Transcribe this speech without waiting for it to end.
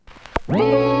Welcome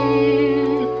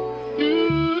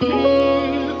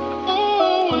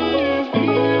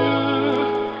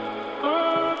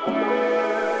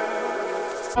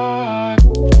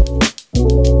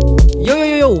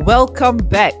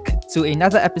back to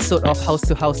another episode of House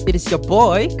to House. It is your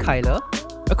boy, Kyler.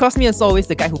 Across me, as always,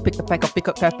 the guy who picked a pack of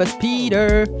pickled peppers,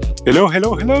 Peter. Hello,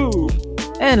 hello, hello.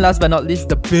 And last but not least,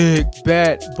 the big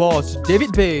bad boss,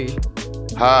 David Bay.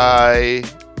 Hi.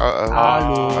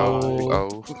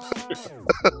 Hello.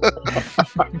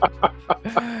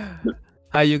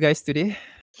 How are you guys today?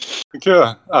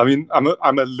 Yeah, I mean, I'm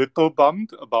a little bummed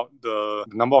about the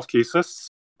number of cases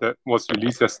that was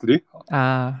released yesterday.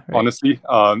 Right. Honestly,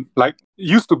 like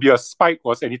used to be a spike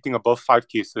was anything above 5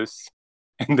 cases,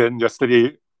 and then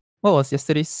yesterday, What was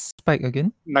yesterday's spike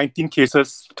again? 19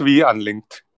 cases, 3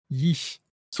 unlinked. Yeesh.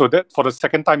 So that for the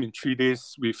second time in 3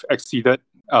 days, we've exceeded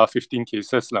 15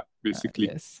 cases, basically.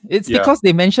 Yes. It's because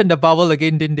they mentioned the bubble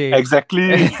again, didn't they?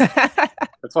 Exactly.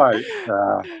 That's why.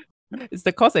 It's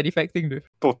the cause and effect thing, dude.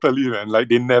 Totally, man. Like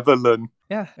they never learn.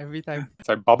 Yeah, every time. It's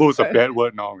like bubble is a bad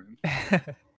word now, man.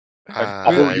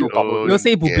 We'll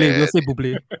say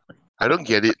buble. I don't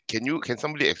get it. Can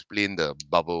somebody explain the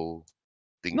bubble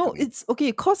thing? No, it's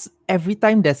okay, because every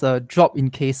time there's a drop in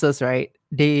cases, right?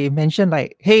 They mention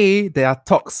like, hey, there are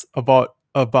talks about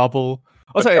a bubble.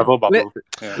 Oh, sorry. Bubble.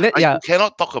 You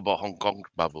cannot talk about Hong Kong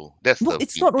bubble.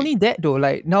 It's not only that though.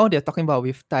 Like now they're talking about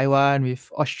with Taiwan, with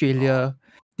Australia,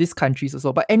 these countries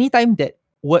also. But anytime that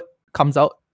word comes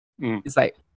out, it's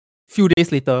like few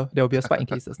days later there will be a spike in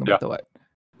cases, no matter what.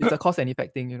 It's a cause and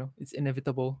effect thing, It's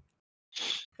inevitable.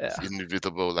 Yeah. It's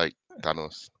inevitable, like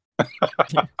Thanos.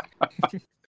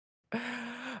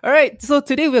 All right, so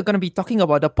today we're going to be talking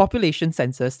about the population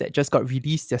census that just got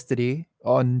released yesterday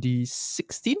on the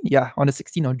 16th. Yeah, on the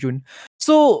 16th of June.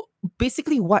 So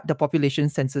basically what the population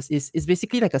census is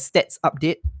basically like a stats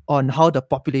update on how the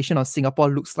population of Singapore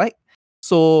looks like.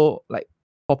 So like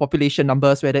for population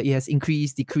numbers, whether it has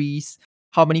increased, decreased,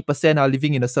 how many percent are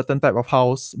living in a certain type of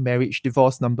house, marriage,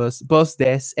 divorce numbers, births,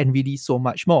 deaths, and really so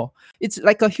much more. It's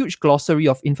like a huge glossary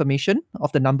of information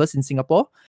of the numbers in Singapore.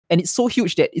 And it's so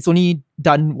huge that it's only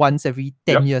done once every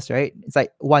 10 years, right? It's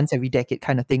like once every decade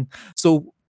kind of thing.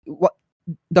 So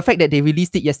the fact that they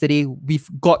released it yesterday, we've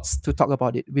got to talk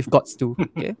about it. We've got to,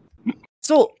 okay?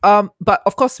 So, but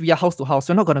of course, we are house to house.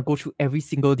 We're not going to go through every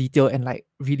single detail and like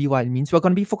really what it means. We're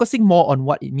going to be focusing more on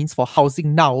what it means for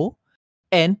housing now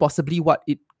and possibly what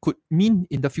it could mean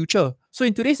in the future. So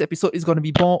in today's episode, it's going to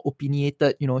be more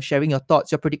opinionated, sharing your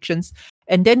thoughts, your predictions,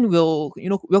 and then we'll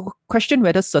question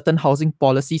whether certain housing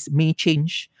policies may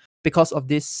change because of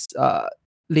this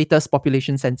latest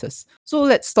population census. So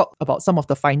let's talk about some of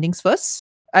the findings first.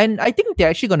 And I think they're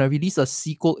actually going to release a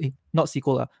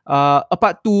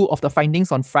part 2 of the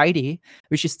findings on Friday,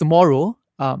 which is tomorrow.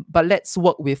 But let's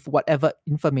work with whatever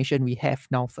information we have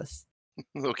now first.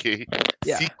 Okay.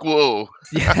 Yeah. Sequel.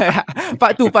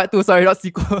 Part 2. Sorry, not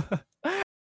sequel.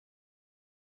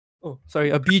 Oh, sorry.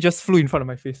 A bee just flew in front of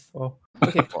my face. Oh,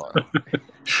 okay.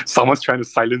 Someone's trying to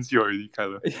silence you already,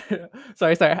 Kyler.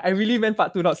 Sorry. I really meant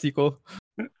part 2, not sequel.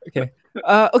 Okay.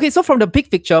 Okay, so from the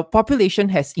big picture, population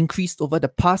has increased over the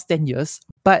past 10 years,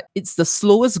 but it's the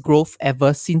slowest growth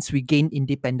ever since we gained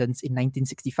independence in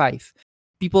 1965.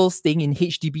 People staying in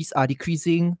HDBs are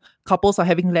decreasing, couples are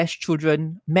having less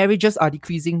children, marriages are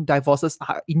decreasing, divorces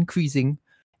are increasing,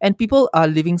 and people are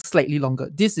living slightly longer.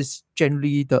 This is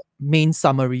generally the main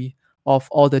summary of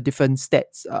all the different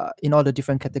stats in all the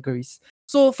different categories.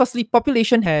 So firstly,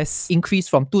 population has increased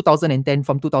from 2010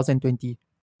 from 2020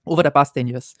 over the past 10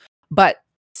 years. But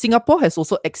Singapore has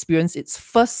also experienced its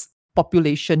first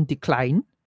population decline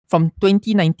from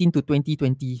 2019 to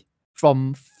 2020.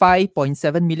 From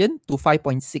 5.7 million to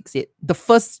 5.68. The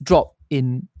first drop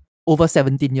in over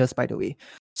 17 years, by the way.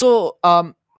 So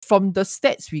from the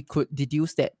stats, we could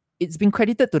deduce that it's been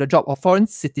credited to the drop of foreign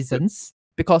citizens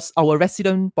because our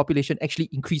resident population actually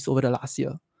increased over the last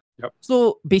year. Yep.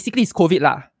 So basically it's COVID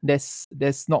lah. There's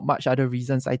not much other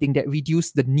reasons, I think, that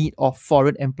reduce the need of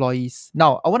foreign employees.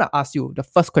 Now, I want to ask you the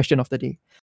first question of the day.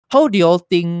 How do you all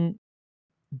think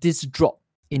this drop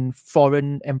in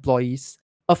foreign employees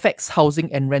affects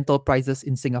housing and rental prices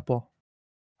in Singapore?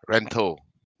 Rental.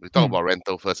 We talk about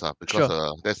rental first, because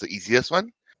that's the easiest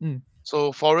one.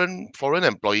 So foreign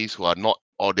employees who are not,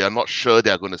 or they are not sure they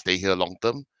are going to stay here long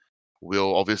term,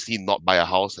 will obviously not buy a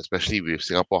house, especially with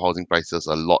Singapore housing prices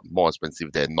a lot more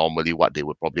expensive than normally what they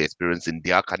would probably experience in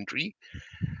their country.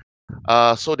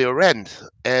 So they'll rent,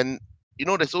 and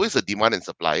there's always a demand and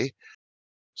supply.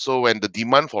 So when the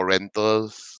demand for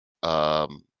rentals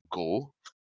go,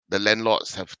 the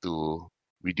landlords have to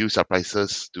reduce their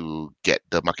prices to get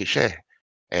the market share.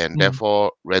 and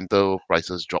therefore rental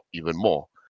prices drop even more.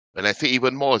 When I say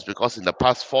even more, it's because in the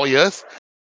past 4 years,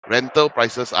 rental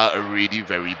prices are already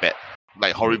very bad,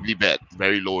 like horribly bad,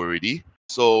 very low already.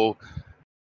 So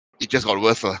it just got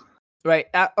worse. Right.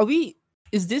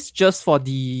 Is this just for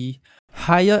the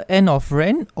higher end of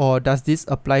rent, or does this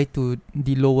apply to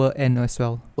the lower end as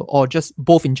well? Or just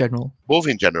both in general? Both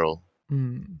in general.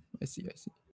 I see.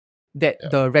 That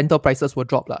the rental prices will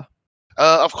drop lah.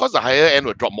 Of course, the higher end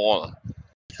will drop more.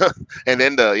 And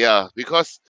then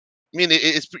because I mean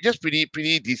it's just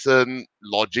pretty decent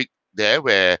logic there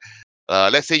where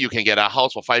let's say you can get a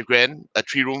house for $5,000, a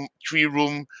three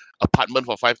room apartment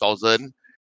for 5,000,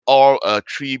 or a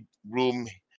 3-room,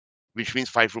 which means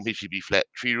 5-room HDB flat,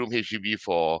 3-room HDB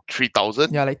for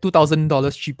 3,000. Yeah, like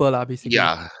 $2,000 cheaper lah, basically.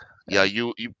 Yeah,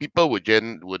 you people would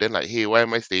then like, hey, why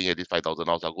am I staying at this 5,000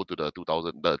 house? I'll go to the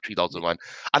 3,000 one.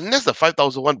 Unless the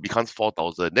 5,000 one becomes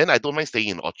 4,000, then I don't mind staying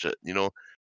in Orchard,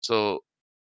 So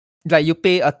like you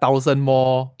pay 1,000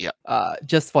 more, Yeah.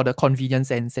 just for the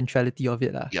convenience and centrality of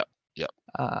it lah. Yeah.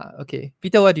 Okay,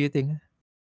 Peter, what do you think?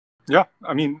 Yeah,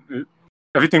 I mean,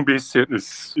 everything Base said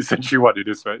is essentially what it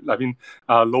is, right? I mean,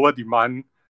 lower demand,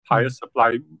 higher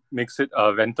supply makes it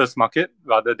a renter's market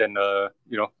rather than a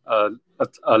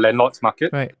landlord's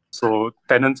market. Right. So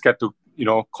tenants get to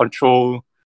control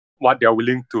what they're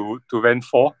willing to rent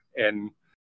for, and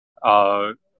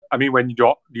I mean, when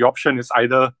the option is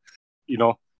either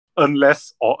earn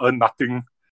less or earn nothing,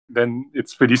 then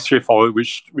it's pretty straightforward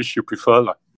which you prefer,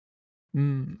 like.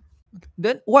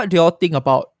 Then what do y'all think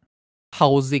about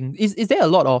housing? Is there a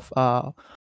lot of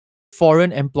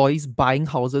foreign employees buying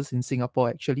houses in Singapore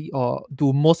actually, or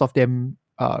do most of them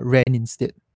rent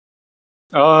instead?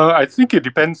 I think it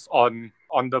depends on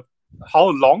the how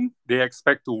long they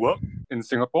expect to work in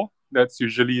Singapore. That's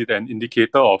usually an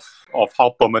indicator of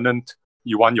how permanent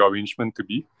you want your arrangement to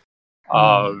be.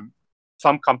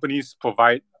 Some companies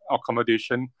provide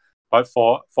accommodation, but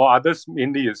for others,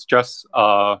 mainly it's just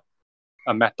a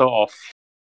matter of,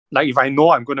 like, if I know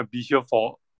I'm going to be here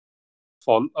for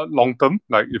long term,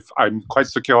 like if I'm quite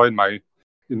secure in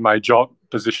my job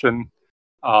position,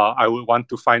 I would want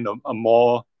to find a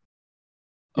more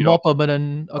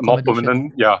permanent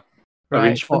accommodation. Right,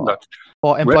 arrangement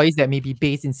for employees that may be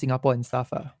based in Singapore and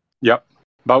stuff. Yep.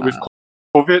 But with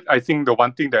COVID, I think the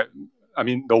one thing that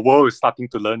the world is starting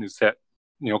to learn is that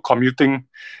commuting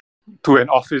to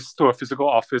a physical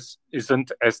office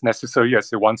isn't as necessary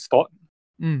as they once thought.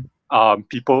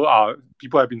 People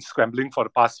have been scrambling for the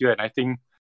past year, and I think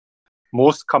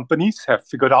most companies have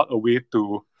figured out a way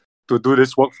to do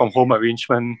this work from home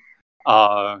arrangement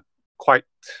quite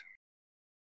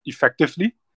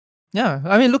effectively. Yeah,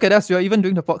 I mean, look at us. We are even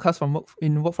doing the podcast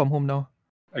work from home now.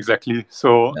 Exactly.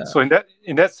 So in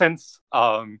that sense,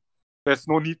 there's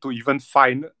no need to even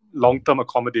find long-term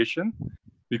accommodation,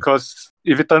 because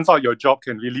if it turns out your job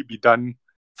can really be done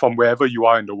from wherever you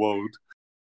are in the world,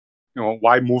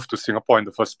 why move to Singapore in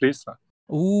the first place?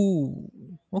 Ooh,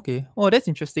 okay. Oh, that's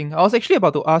interesting. I was actually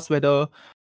about to ask whether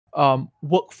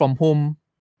work from home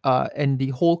and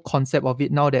the whole concept of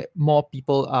it, now that more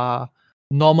people are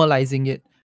normalizing it,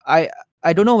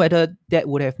 I don't know whether that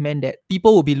would have meant that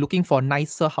people will be looking for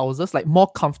nicer houses, like more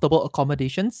comfortable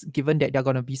accommodations, given that they're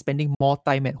going to be spending more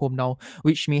time at home now,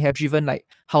 which may have driven like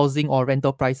housing or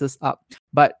rental prices up.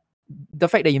 But the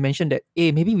fact that you mentioned that,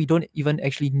 maybe we don't even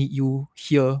actually need you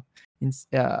here in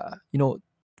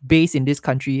based in this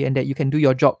country, and that you can do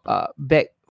your job back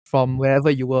from wherever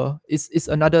you were, is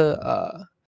another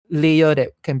layer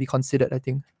that can be considered, I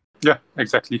think. Yeah,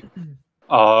 exactly.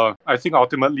 I think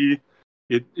ultimately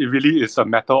it really is a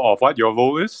matter of what your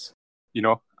role is,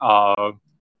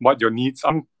 what your needs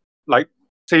are. Like,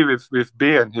 say with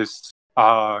Bay and his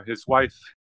wife,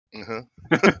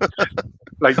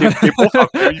 like they both are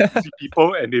very busy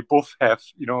people, and they both have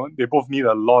they both need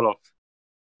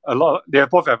they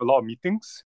both have a lot of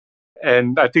meetings,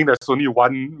 and I think there's only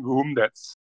one room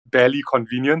that's barely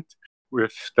convenient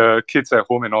with the kids at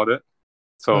home and all that.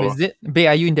 So is it? Bay,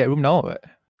 are you in that room now? Or what?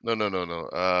 No.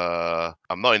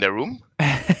 I'm not in that room.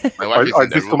 My wife is in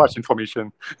that room. Too much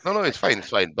information. No, it's fine.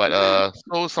 But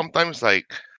so sometimes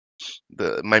like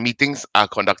my meetings are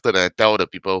conducted, and I tell the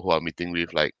people who I'm meeting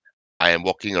with, like, I am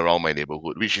walking around my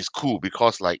neighborhood, which is cool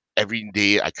because like every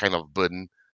day I kind of burn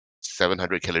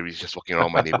 700 calories just walking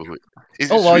around my neighborhood.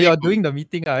 While really you're doing the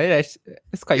meeting, it's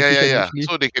quite efficient. Yeah. Actually.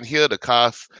 So they can hear the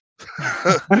cars,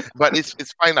 but it's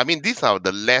fine. I mean, these are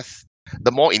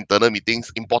the more internal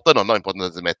meetings. Important or not important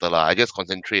doesn't matter lah. I just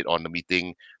concentrate on the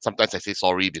meeting. Sometimes I say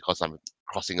sorry because I'm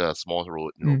crossing a small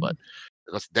road, but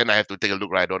because then I have to take a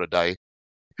look right, I don't want to die.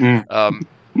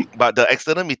 But the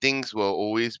external meetings will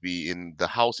always be in the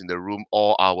house, in the room,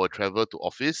 or I will travel to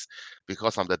office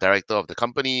because I'm the director of the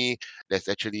company. There's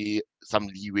actually some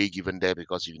leeway given there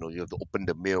because you have to open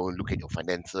the mail and look at your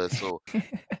finances. So,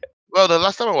 well, the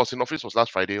last time I was in office was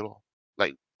last Friday, lor.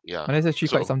 Like, yeah. And that's actually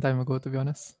quite So, some time ago, to be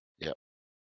honest. yeah.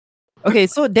 Okay,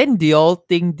 so then do y'all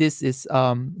think this is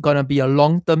gonna be a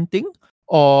long term thing,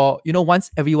 or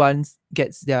once everyone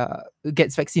gets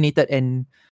vaccinated and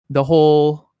the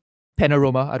whole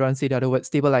panorama, I don't want to say the other word,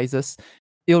 stabilizes,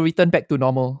 it'll return back to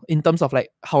normal in terms of like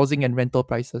housing and rental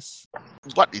prices.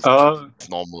 What is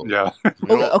normal? Yeah.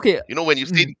 Okay. When you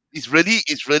say it's really,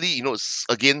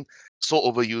 again, so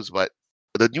overused, but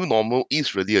the new normal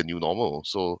is really a new normal.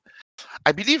 So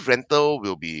I believe rental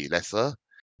will be lesser,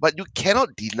 but you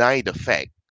cannot deny the fact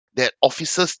that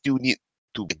offices still need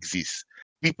to exist.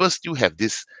 People still have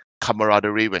this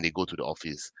camaraderie when they go to the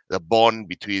office, the bond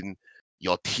between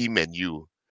your team and you.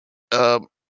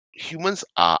 Humans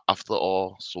are, after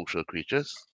all, social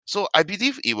creatures. So I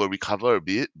believe it will recover a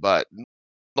bit, but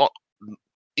not,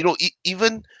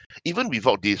 even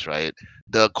without this, right?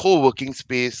 The co-working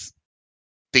space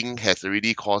thing has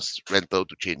already caused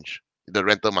the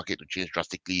rental market to change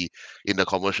drastically in the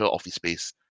commercial office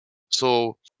space.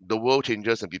 So the world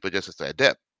changes and people just have to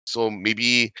adapt. So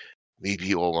maybe, I'm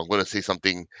going to say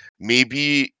something.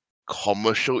 Maybe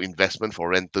commercial investment for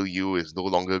rental yield is no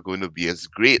longer going to be as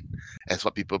great as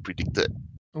what people predicted.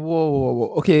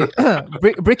 Whoa. Okay,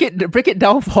 break it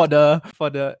down for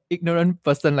the ignorant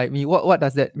person like me. What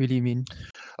does that really mean?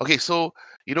 Okay, so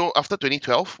after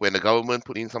 2012, when the government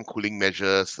put in some cooling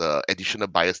measures, additional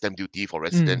buyer stamp duty for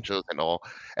residential and all,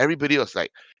 everybody was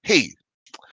like, "Hey,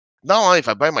 now if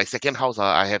I buy my second house,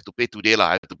 I have to pay today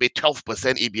I have to pay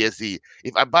 12% ABSD.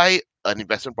 If I buy an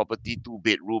investment property,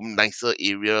 2-bedroom, nicer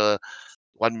area,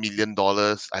 $1 million,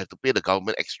 I have to pay the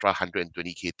government extra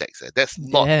 120K tax. That's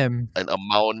not Damn. an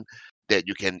amount that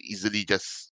you can easily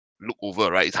just look over,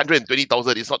 right? It's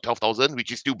 120,000. It's not 12,000,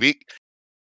 which is still big,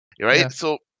 right?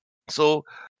 Yeah. So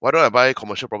why don't I buy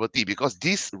commercial property? Because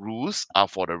these rules are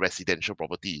for the residential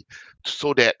property,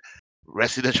 so that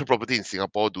residential property in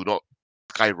Singapore do not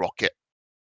skyrocket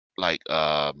like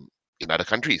in other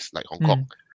countries like Hong Kong.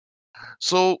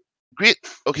 So great.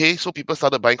 Okay, so people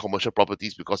started buying commercial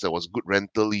properties because there was good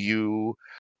rental yield.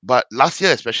 But last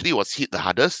year especially was hit the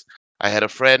hardest. I had a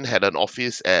friend had an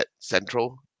office at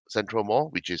Central Mall,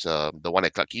 which is the one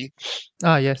at Clarke Quay.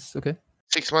 Yes. Okay.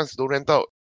 6 months don't rent out.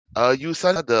 You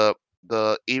sell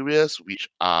the areas which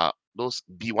are those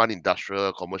B1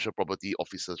 industrial commercial property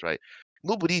offices, right?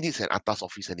 Nobody needs an atas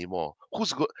office anymore.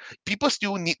 People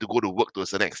still need to go to work to a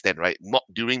certain extent, right? Not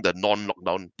during the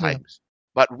non-lockdown Yeah. times.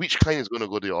 But which client is going to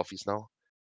go to your office now?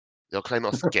 Your client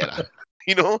not scared.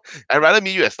 I'd rather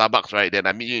meet you at Starbucks, right? Than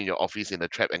I meet you in your office in a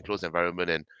trapped enclosed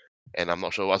environment and I'm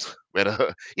not sure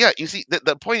whether yeah, you see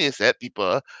the point is that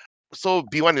people, so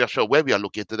B1 industrial where we are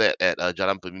located at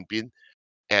Jalan Pemimpin,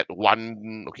 at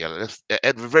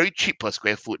very cheap per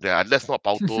square foot. Let's not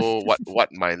pauto what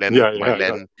my land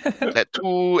at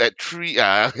 2, at 3.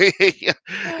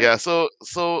 Yeah. So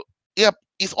yeah,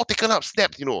 it's all taken up.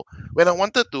 Snapped. When I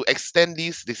wanted to extend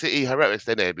this, they say, "Hey, hurry up,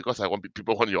 extend it because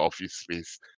people want your office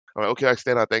space." I'm like, okay, I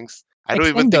extend. Thanks. I don't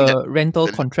even think that rental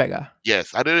contract.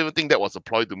 Yes, I don't even think that was a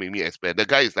ploy to make me expand. The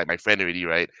guy is like my friend already,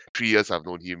 right? 3 years I've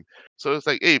known him, so it's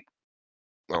like, hey,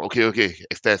 okay,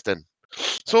 extend.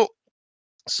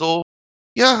 So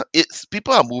yeah, it's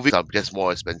people are moving are just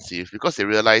more expensive because they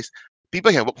realize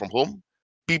people can work from home.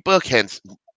 People can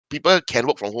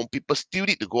work from home. People still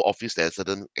need to go office to a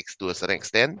certain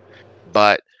extent,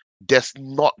 but there's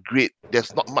not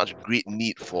much great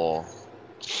need for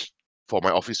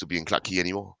my office to be in Clarke Quay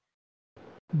anymore.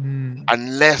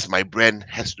 Unless my brand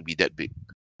has to be that big.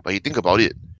 But you think about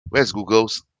it, where's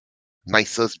Google's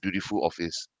nicest, beautiful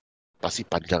office? Pasir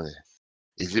Panjang.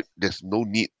 There's no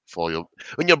need for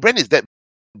when your brand is that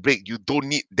big, you don't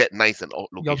need that nice and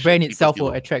location. Your brand People itself still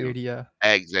will will attract you. already. Yeah.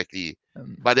 Exactly.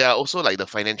 But there are also like the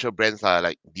financial brands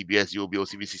like DBS, UOB,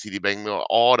 OCBC, Citibank.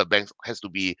 All the banks has to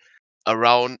be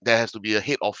around. There has to be a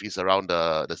head office around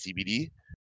the CBD.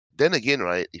 Then again,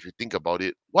 right? If you think about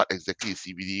it, what exactly is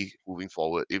CBD moving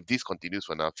forward? If this continues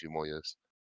for another few more years,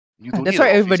 you don't That's need why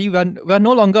an everybody we're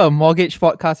no longer a mortgage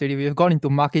podcast already. We've gone into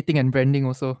marketing and branding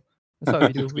also. That's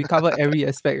what we do. We cover every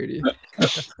aspect already.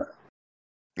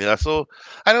 Yeah, so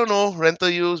I don't know, rental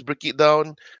use, break it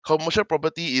down. Commercial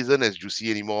property isn't as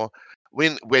juicy anymore.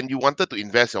 When you wanted to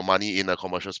invest your money in a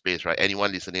commercial space, right?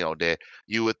 Anyone listening out there,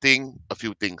 you would think a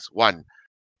few things. One,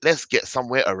 let's get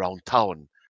somewhere around town,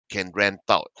 can rent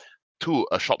out. Two,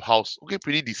 a shop house. Okay,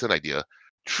 pretty decent idea.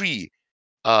 Three,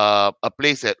 a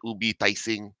place at Ubi Tai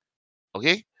Seng.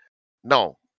 Okay?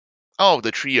 Now, out of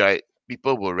the three, right,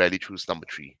 people will rarely choose number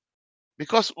 3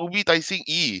 because Ubi, Tai Seng,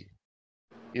 E.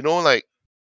 Like,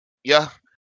 yeah,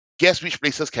 guess which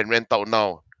places can rent out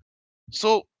now.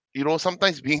 So,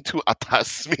 sometimes being too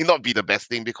atas may not be the best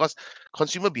thing because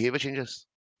consumer behavior changes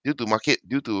due to market,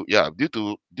 due to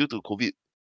COVID.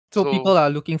 So people are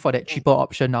looking for that cheaper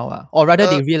option now, or rather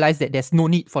they realize that there's no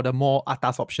need for the more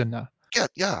atas option.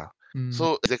 Yeah.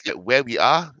 So exactly where we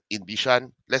are in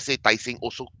Bishan, let's say Tai Seng,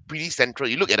 also pretty central.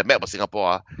 You look at the map of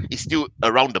Singapore, it's still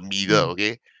around the middle,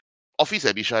 okay? Office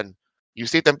at Bishan. You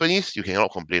say Tampines, you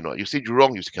cannot complain, what? You say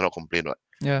Jurong, you cannot complain, what?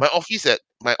 Yeah. My office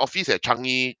at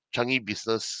Changi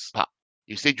Business Park.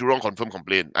 You say Jurong, confirm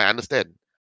complain. I understand.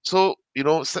 So,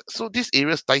 so these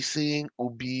areas, Tai Seng,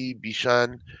 Ubi,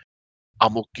 Bishan,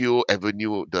 Ang Mo Kio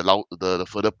Avenue, the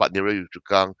further part nearer Yio Chu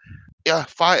Kang, yeah,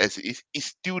 far as it is, it's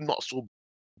still not so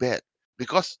bad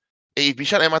because if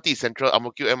Bishan MRT is central, Ang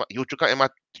Mo Kio Yio Chu Kang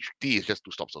MRT is just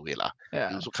 2 stops away lah. Yeah.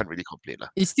 You also can't really complain lah.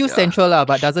 It's still central lah,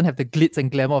 but doesn't have the glitz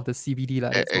and glamour of the CBD lah.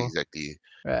 Exactly.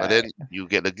 Right. But then you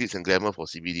get the glitz and glamour for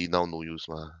CBD now, no use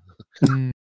ma.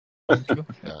 True.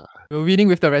 Yeah. We're winning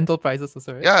with the rental prices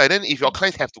also, right? Yeah, and then if your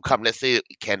clients have to come, let's say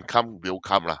can come, will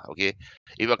come lah. Okay,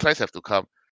 if your clients have to come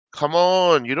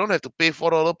on, you don't have to pay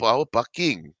 $4 per hour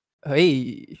parking.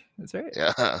 Hey, that's right.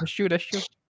 Yeah, that's true.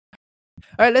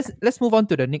 All right, let's move on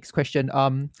to the next question.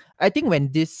 I think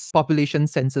when this population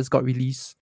census got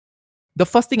released, the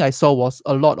first thing I saw was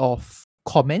a lot of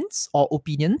comments or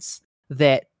opinions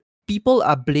that people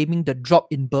are blaming the drop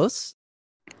in births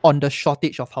on the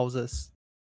shortage of houses.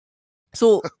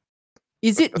 So,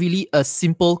 is it really a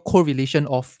simple correlation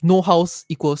of no house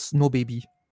equals no baby?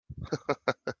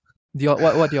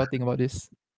 What do you think about this?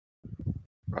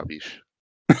 Rubbish.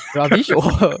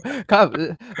 Oh,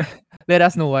 let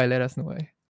us know why.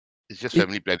 It's just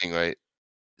family planning, right?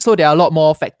 So there are a lot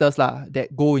more factors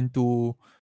that go into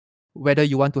whether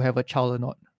you want to have a child or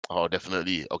not. Oh,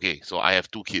 definitely. Okay, so I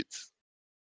have 2 kids.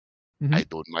 I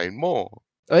don't mind more.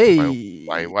 Hey.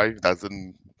 My wife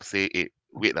doesn't say it.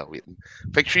 Wait.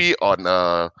 Factory on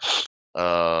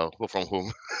work from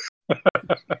home.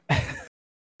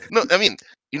 No, I mean,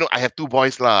 I have 2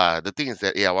 boys lah. The thing is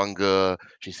that one girl.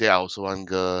 She say I also want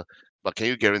girl. But can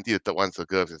you guarantee the third one's a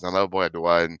girl? If it's another boy, I don't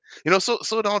want.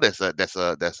 So now there's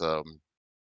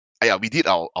we did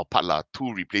our part lah.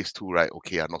 2 replace 2, right?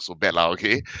 Okay, not so bad lah.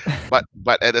 Okay,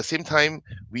 but at the same time,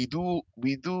 we do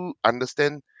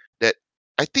understand that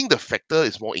I think the factor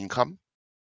is more income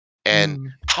and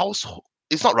household.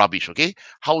 It's not rubbish, okay?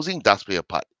 Housing does play a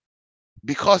part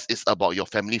because it's about your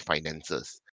family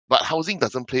finances. But housing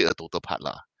doesn't play a total part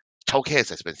lah. Childcare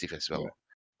is expensive as well.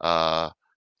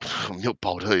 Milk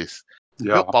powder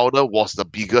milk powder was the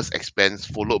biggest expense,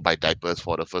 followed by diapers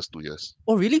for the first 2 years.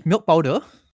 Oh, really? Milk powder?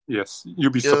 Yes,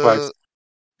 you'll be surprised.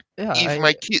 If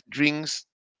my kid drinks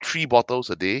 3 bottles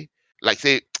a day, like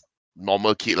say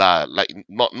normal kid lah, like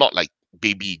not like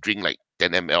baby drink like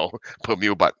 10 ml per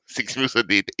meal, but 6 meals a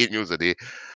day, 8 meals a day,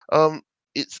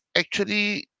 it's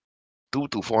actually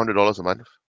 $200 to $400 a month.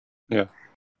 Yeah.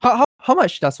 How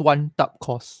much does 1 tub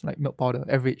cost, like milk powder,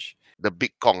 average? The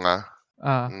big Kong,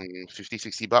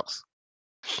 $50-$60.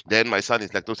 Then my son is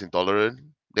lactose intolerant.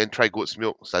 Then try goat's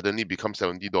milk, suddenly becomes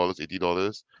 $70,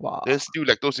 $80. Wow. Then still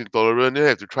lactose intolerant, then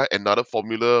have to try another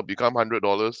formula, become $100.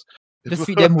 Just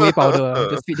feed them whey powder.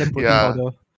 Just feed them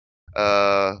protein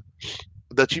powder.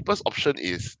 The cheapest option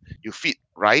is you feed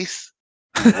rice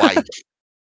to wife.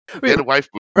 Then the wife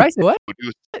rice what?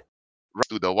 Produce rice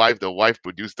to the wife. The wife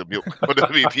produce the milk for the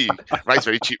baby. Rice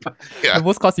very cheap. Yeah. The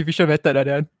most cost efficient method,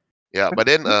 then. Yeah, but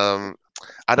then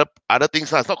other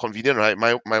things it's not convenient, right?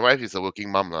 My wife is a working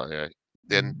mom, right?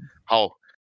 Then how?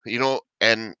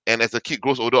 And as the kid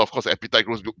grows older, of course, the appetite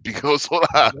grows bigger also.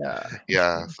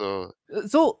 Yeah. So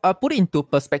put it into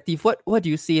perspective, what do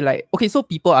you say? Like, okay, so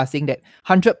people are saying that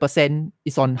 100%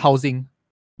 is on housing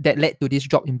that led to this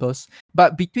drop in births.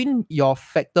 But between your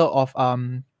factor of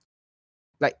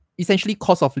like essentially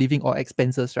cost of living or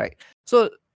expenses, right? So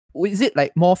is it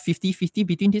like more 50-50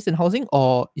 between this and housing,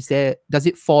 or does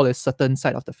it fall a certain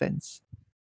side of the fence?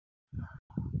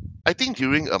 I think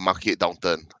during a market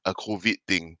downturn, a COVID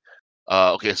thing.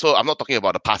 Okay, so I'm not talking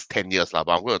about the past 10 years, but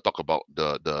I'm going to talk about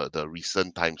the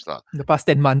recent times. The past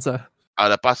 10 months.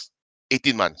 The past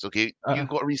 18 months, okay? You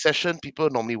got recession, people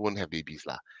normally won't have babies.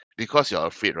 Because you're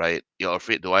afraid, right? You're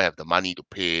afraid, do I have the money to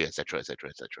pay, etc.,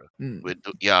 etc., etc.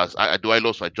 Do I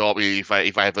lose my job? If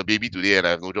I have a baby today and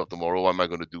I have no job tomorrow, what am I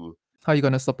going to do? How are you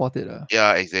going to support it?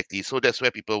 Yeah, exactly. So that's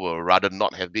where people will rather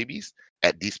not have babies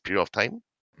at this period of time.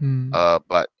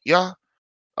 But yeah,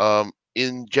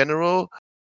 in general,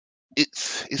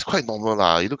 it's quite normal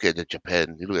lah. You look at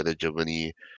Japan, you look at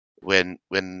Germany, when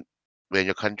when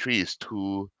your country is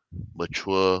too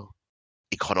mature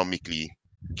economically.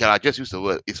 Okay, I just use the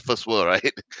word. It's first world,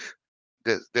 right?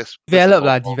 That's Develop a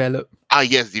lah, norm. develop.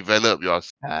 Yes, develop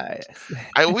yours. Yes.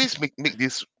 I always make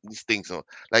these things,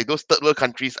 like those third world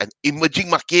countries and emerging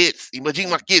markets. Emerging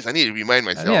markets. I need to remind I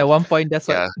mean, at myself. one point, that's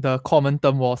Yeah. what the common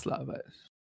term was lah. But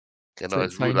No,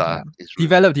 it's rude fine. lah. Yeah. It's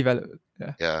rude. Develop.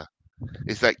 Yeah. Yeah.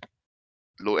 It's like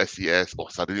low SCS. Oh,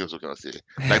 suddenly also cannot say.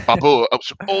 Like bubble.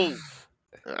 Oh.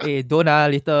 Hey, don't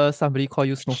later somebody call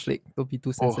you snowflake. Don't be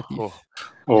too sensitive.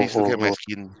 Please look at my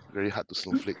skin. Very hard to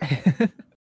snowflake.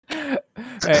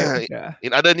 Right, yeah.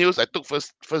 In other news, I took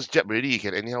first jab already. You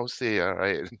can anyhow say,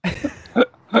 right?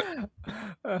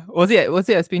 Was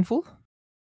it as painful?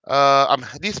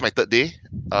 This is my third day.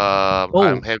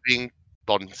 I'm having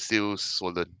tonsils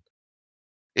swollen.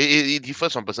 It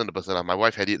differs from person to person. My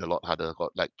wife had it a lot harder.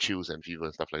 Got like chills and fever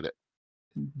and stuff like that.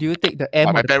 Do you take the M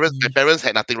or my the my parents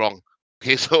had nothing wrong.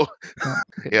 Okay, so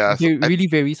okay. yeah, so it really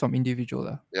varies from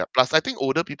individual. Yeah. Plus, I think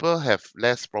older people have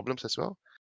less problems as well.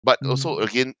 But also,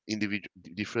 again,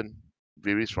 different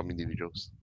varies from individuals.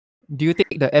 Do you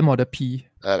take the M or the P?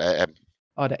 M.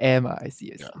 Oh, the M. I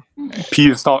see. Yeah.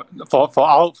 P is not for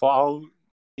our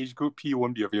age group. P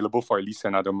won't be available for at least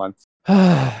another month.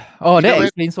 That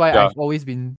explains why I've always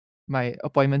been. My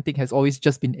appointment thing has always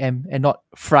just been M and not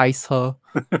fries her.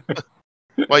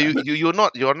 Well, you're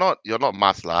not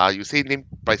mass lah. You say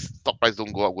stock price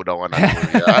don't go up, go down one.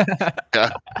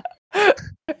 Yeah.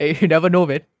 Hey, you never know,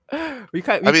 man.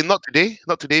 I mean, not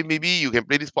today. Maybe you can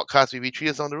play this podcast maybe 3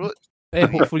 years down the road. Hey,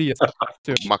 hopefully, yes.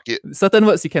 Market. Certain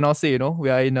words you cannot say. We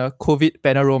are in a COVID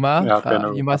panorama.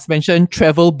 Panorama. You must mention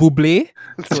travel buble.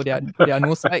 So there are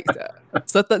no spikes.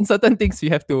 Certain things you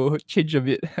have to change a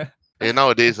bit.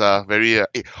 Nowadays, very.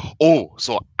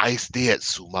 So I stay at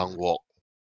Sumang Walk.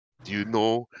 Do you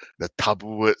know the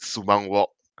taboo word Sumang Walk?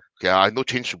 Okay, I know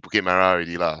change to Bukit Merah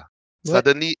already lah.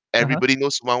 Suddenly, everybody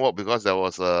knows Sumang Walk because there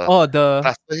was a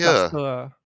cluster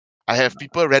here. I have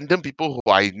random people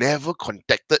who I never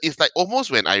contacted. It's like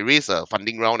almost when I raise a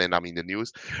funding round and I'm in the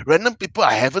news, random people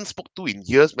I haven't spoke to in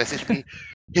years message me,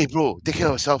 "Hey bro, take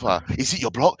care of yourself. Is it your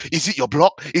blog? Is it your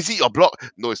blog? Is it your blog?"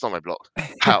 No, it's not my blog.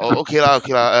 Okay lah.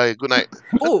 Good night.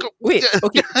 Oh, wait.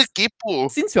 Okay.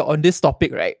 Since we're on this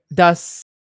topic, right? Does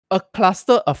a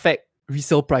cluster affect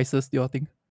resale prices, do you think?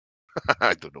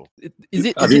 I don't know. Is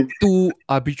it too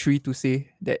arbitrary to say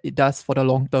that it does for the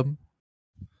long term?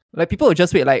 Like people will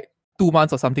just wait like 2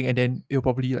 months or something and then it'll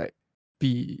probably like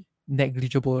be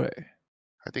negligible, right?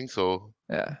 I think so.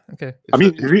 Yeah, okay. I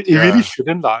mean, it really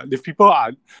shouldn't lah. If people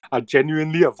are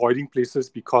genuinely avoiding places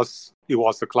because it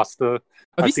was a cluster,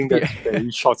 I think that's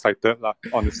very short-sighted lah,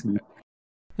 honestly.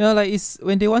 Yeah, like it's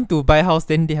when they want to buy a house,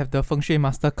 then they have the feng shui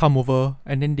master come over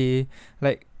and then they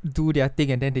like do their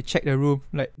thing and then they check the room.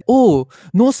 Like, oh,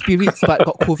 no spirits, but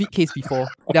got COVID case before.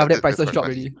 Then after that prices drop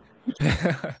already.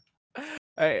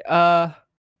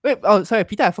 Alright, sorry,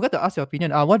 Peter, I forgot to ask your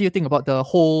opinion. What do you think about the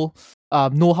whole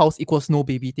no house equals no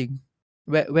baby thing?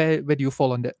 Where do you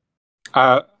fall on that?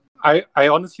 I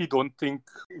honestly don't think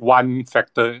one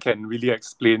factor can really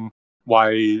explain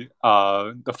why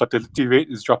the fertility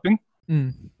rate is dropping.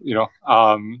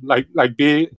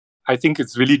 I think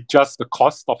it's really just the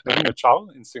cost of having a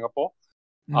child in Singapore.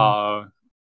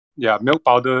 Milk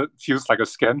powder feels like a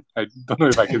scam. I don't know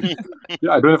if I can.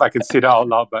 I don't know if I can say that out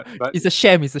loud, but it's a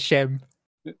sham. It's a sham.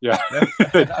 Yeah,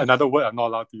 another word I'm not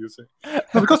allowed to use it.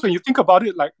 No, because when you think about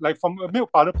it, like from a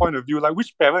milk powder point of view, like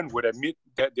which parent would admit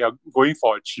that they are going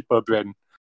for a cheaper brand?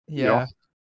 Yeah. You know?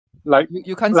 Like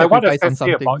you can't like what does sacrifice that on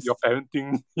say something. about your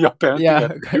parenting?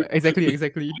 Yeah,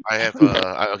 exactly. I have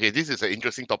okay. This is an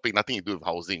interesting topic. Nothing to do with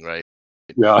housing, right?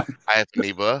 Yeah. I have a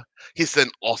neighbor. He's an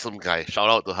awesome guy. Shout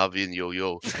out to Havin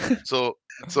Yo. So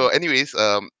anyways,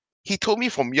 he told me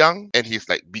from young, and he's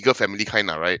like bigger family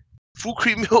kinda, right? Full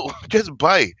cream milk, just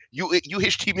buy.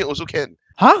 UHT milk also can.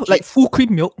 Huh? Like full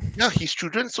cream milk? Yeah, his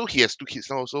children. So he has 2 kids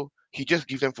now. Also, he just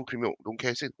gives them full cream milk. Don't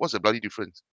care. I said, what's the bloody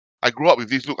difference? I grew up with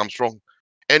this. Look, I'm strong.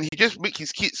 And he just make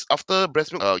his kids after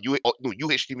breast milk.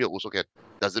 UHT milk also can.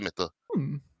 Doesn't matter.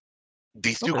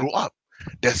 They still grow up.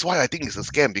 That's why I think it's a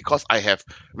scam, because I have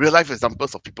real life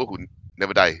examples of people who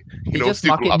never die. They just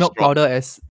market milk powder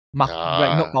as milk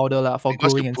powder for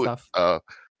because growing and stuff.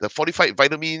 The fortified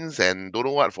vitamins and don't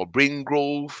know what for brain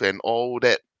growth and all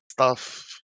that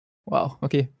stuff. Wow.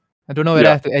 Okay. I don't know whether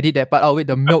I have to edit that part. I'll wait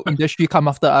the milk industry come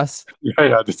after us.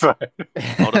 Yeah, that's right.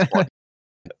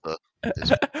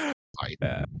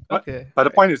 Okay. But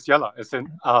the point is, as in,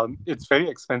 it's very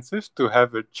expensive to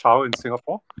have a child in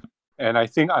Singapore, and I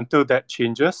think until that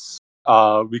changes,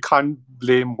 we can't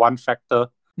blame one factor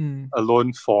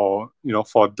alone for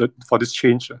this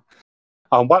change.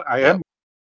 What I am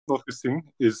noticing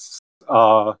is,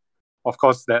 of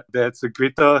course, that there's a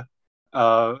greater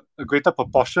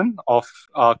proportion of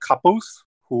couples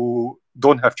who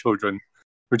don't have children,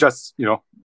 who just not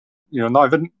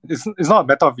even it's not a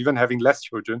matter of even having less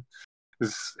children,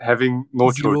 it's having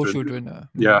no Zero children.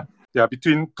 Yeah.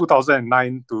 Between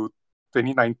 2009 to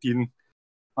 2019,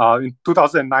 in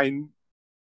 2009,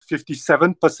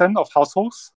 57% of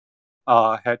households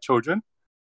had children.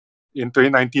 In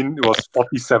 2019, it was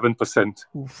 47%.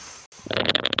 Oof.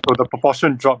 So the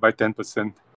proportion dropped by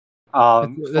 10%.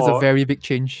 That's a very big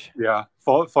change. Yeah.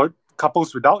 For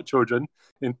couples without children,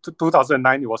 in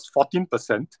 2009, it was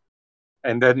 14%.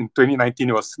 And then in 2019,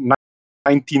 it was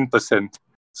 19%.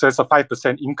 So it's a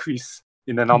 5% increase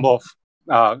in the number of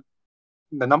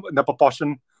the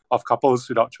proportion of couples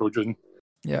without children.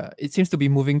 Yeah, it seems to be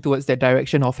moving towards that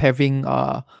direction of having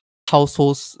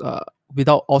households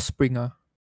without offspring.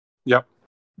 Yep.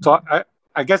 So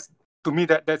I guess to me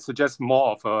that suggests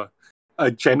more of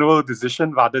a general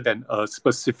decision rather than a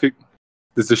specific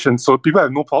decision. So people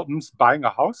have no problems buying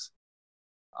a house.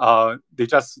 They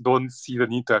just don't see the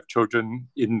need to have children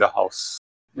in the house.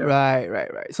 Yep.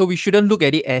 Right. So we shouldn't look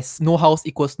at it as no house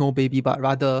equals no baby, but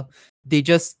rather they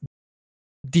just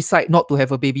decide not to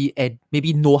have a baby, and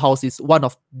maybe no house is one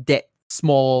of that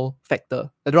small factor.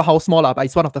 I don't know how small, but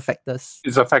it's one of the factors.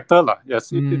 It's a factor,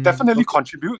 yes. It definitely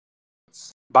contributes,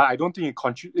 but I don't think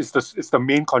it's the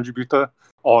main contributor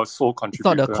or sole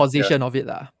contributor. It's not the causation of it,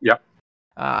 Yeah.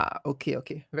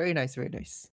 Okay. Very nice.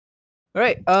 All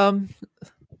right.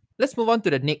 Let's move on to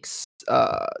the next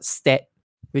stat,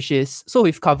 which is, so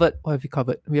we've covered, what have we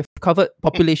covered? We have covered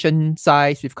population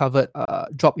size, we've covered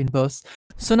drop in births.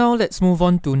 So now let's move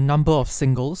on to number of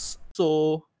singles.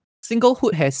 So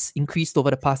singlehood has increased over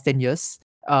the past 10 years.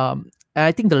 And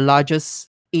I think the largest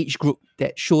age group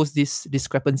that shows this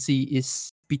discrepancy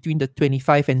is between the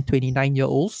 25 and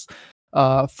 29-year-olds.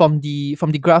 From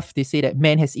the graph, they say that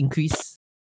men has increased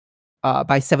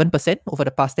by 7% over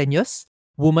the past 10 years.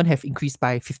 Women have increased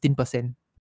by 15%.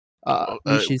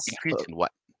 Which is increased in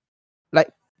what? Like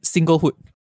singlehood.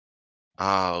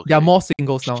 Okay. There are more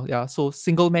singles now. Yeah. So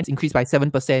single men increased by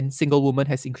 7%. Single woman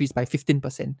has increased by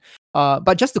 15%.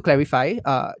 But just to clarify,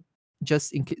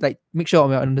 just make sure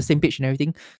we're on the same page and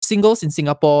everything. Singles in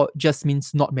Singapore just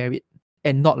means not married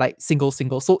and not like single.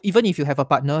 So even if you have a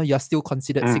partner, you're still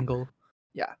considered single.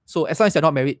 Yeah. So as long as you're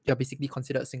not married, you're basically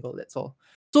considered single. That's all.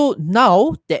 So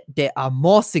now that there are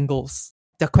more singles,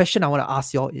 the question I want to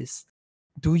ask y'all is,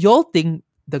 do y'all think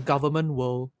the government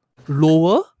will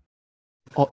lower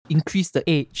or increase the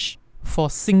age for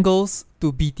singles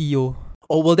to BTO?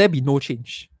 Or will there be no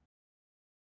change?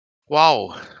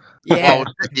 Wow. Yeah. Wow,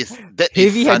 that is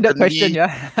heavy-handed question,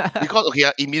 yeah. Because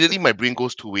immediately my brain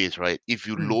goes two ways, right? If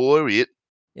you lower it,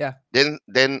 then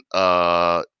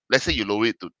let's say you lower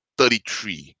it to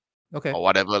 33, okay, or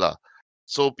whatever lah.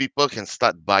 So people can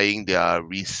start buying their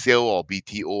resale or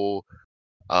BTO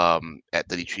at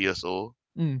 33 years old.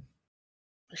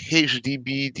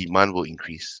 HDB demand will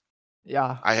increase.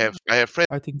 Yeah. I have friends,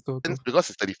 I think so too. because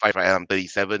it's 35, right? I'm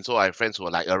 37, so I have friends who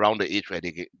are like around the age where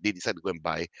they decide to go and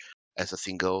buy as a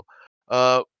single.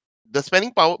 The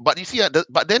spending power, but you see,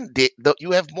 but then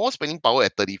you have more spending power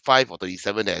at 35 or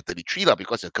 37 than at 33 lah,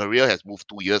 because your career has moved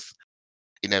 2 years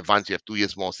in advance. You have 2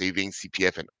 years more savings,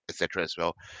 CPF, and etc. as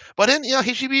well. But then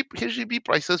HDB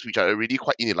prices, which are already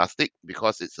quite inelastic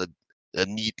because it's a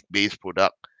need-based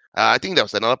product. I think there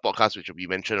was another podcast which we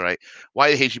mentioned, right?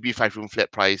 Why HDB 5-room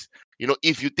flat price?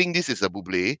 If you think this is a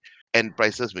buble and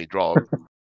prices may drop,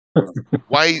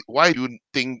 why did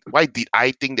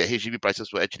I think that HDB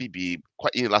prices will actually be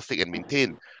quite inelastic and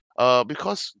maintain?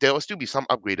 Because there will still be some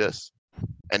upgraders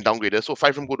and downgraders. So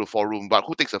 5-room go to 4-room, but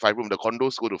who takes a 5-room? The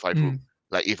condos go to 5-room.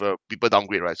 Like if people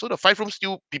downgrade, right? So the 5-room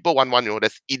still people want one.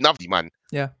 There's enough demand.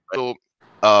 Yeah. So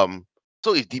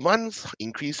if demands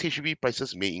increase, HDB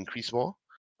prices may increase more.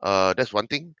 That's one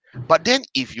thing. But then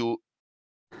if you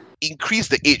increase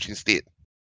the age instead,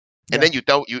 and then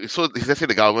so let's say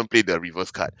the government played the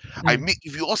reverse card.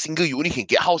 If you're all single, you only can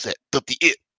get house at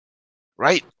 38,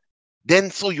 right?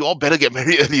 Then so you all better get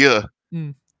married earlier.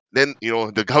 Then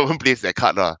the government plays that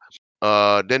card lah.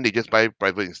 Then they just buy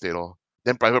private instead,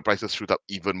 Then private prices shoot up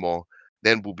even more.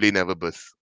 Then buble never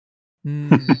bursts.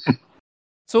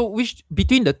 So which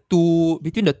between the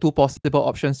two possible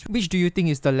options, which do you think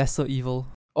is the lesser evil?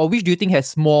 Or which do you think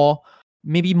has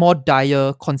maybe more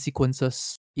dire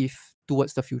consequences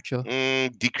towards the future?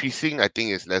 Decreasing, I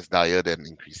think, is less dire than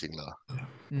increasing lah.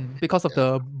 Because of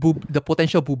the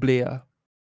potential buble.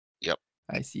 Yep.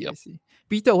 I see.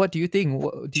 Peter, what do you think?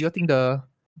 Do you think the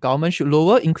government should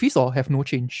lower, increase, or have no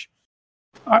change?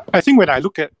 I think when I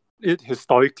look at it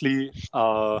historically,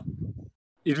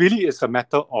 it really is a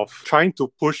matter of trying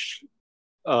to push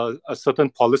a certain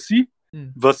policy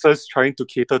versus trying to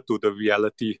cater to the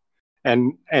reality.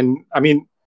 And I mean,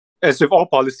 as with all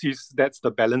policies, that's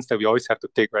the balance that we always have to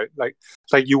take, right? Like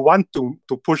you want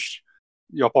to push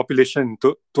your population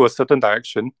to a certain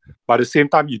direction, but at the same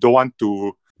time, you don't want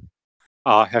to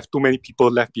have too many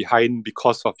people left behind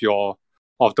because of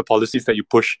the policies that you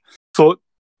push. So,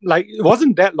 like, it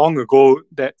wasn't that long ago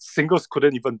that singles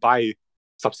couldn't even buy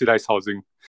subsidized housing.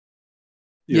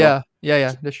 Yeah,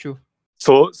 that's true.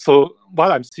 So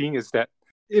what I'm seeing is that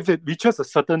if it reaches a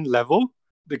certain level,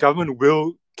 the government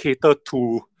will cater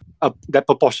to that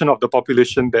proportion of the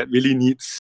population that really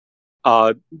needs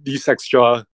this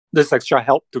extra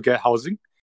help to get housing.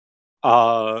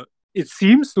 It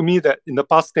seems to me that in the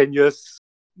past 10 years,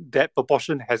 that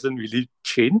proportion hasn't really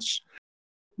changed.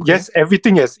 Okay. Yes,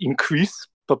 everything has increased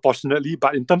proportionately,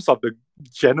 but in terms of the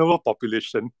general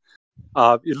population,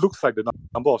 it looks like the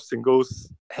number of singles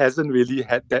hasn't really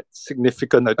had that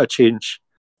significant a change.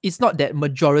 It's not that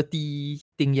majority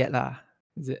thing yet,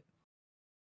 is it?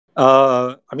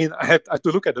 I mean, I have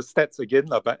to look at the stats again,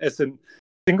 but as in,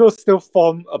 singles still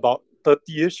form about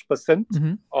 30-ish%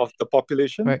 of the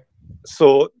population. Right.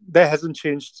 So that hasn't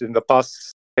changed in the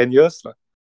past 10 years.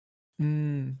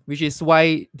 Which is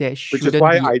why there shouldn't Which is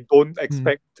why I don't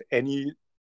expect any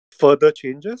further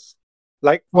changes.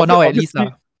 Like, for now at least.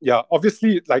 Yeah,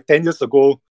 obviously, like 10 years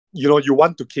ago, you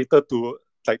want to cater to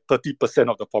like 30%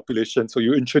 of the population. So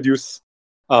you introduce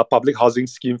a public housing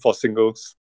scheme for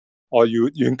singles, or you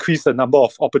increase the number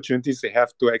of opportunities they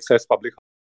have to access public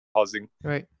housing.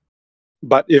 Right.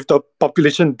 But if the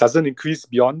population doesn't increase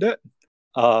beyond that,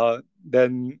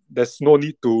 then there's no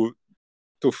need to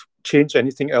change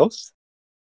anything else.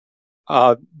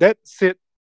 That said,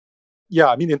 yeah,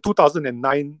 I mean, in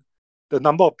 2009, the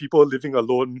number of people living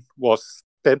alone was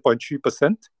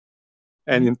 10.3%.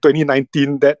 And in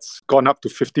 2019, that's gone up to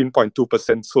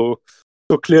 15.2%. So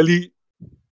clearly,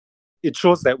 it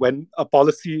shows that when a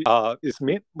policy is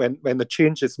made, when a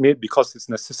change is made because it's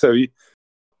necessary,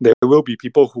 there will be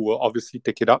people who will obviously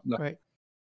take it up. Right.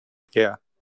 Yeah.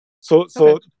 So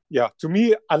yeah, to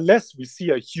me, unless we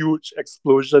see a huge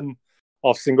explosion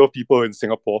of single people in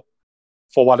Singapore,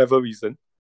 for whatever reason,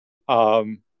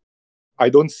 I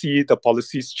don't see the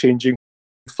policies changing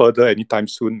further anytime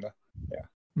soon.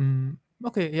 Yeah.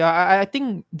 Okay, yeah, I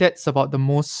think that's about the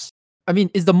most, I mean,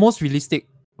 it's the most realistic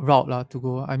route to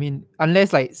go. I mean,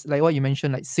 unless like what you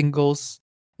mentioned, like singles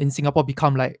in Singapore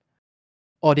become like,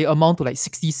 or they amount to like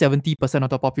 60-70% of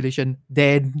the population,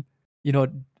 then,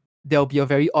 there'll be a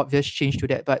very obvious change to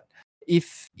that. But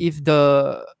if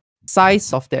the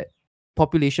size of that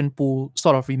population pool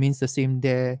sort of remains the same,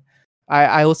 there,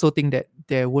 I also think that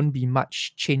there won't be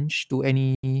much change to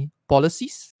any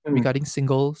policies regarding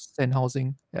singles and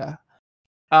housing. Yeah.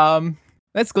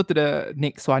 Let's go to the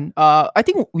next one. I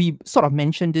think we sort of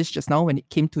mentioned this just now when it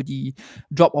came to the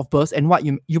drop of births, and what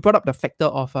you brought up the factor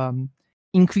of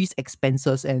increased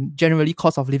expenses and generally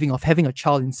cost of living of having a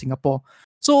child in Singapore.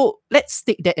 So let's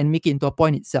take that and make it into a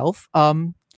point itself.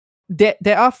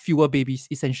 There are fewer babies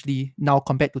essentially now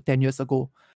compared to 10 years ago.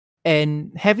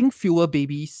 And having fewer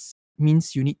babies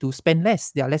means you need to spend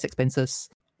less. There are less expenses.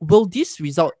 Will this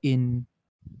result in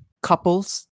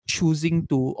couples choosing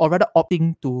to, or rather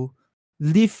opting to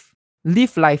live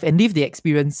life and live the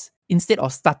experience instead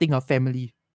of starting a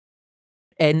family?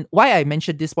 And why I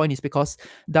mentioned this point is because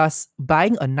does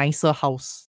buying a nicer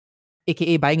house,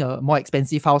 aka buying a more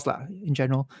expensive house in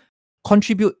general,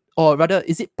 contribute, or rather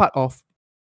is it part of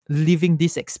living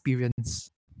this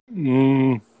experience?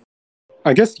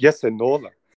 I guess yes and no.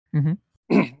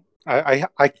 I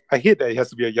hate that it has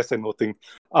to be a yes and no thing.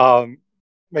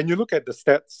 When you look at the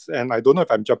stats, and I don't know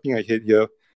if I'm jumping ahead here,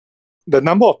 the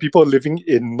number of people living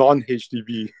in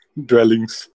non-HDB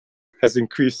dwellings has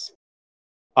increased,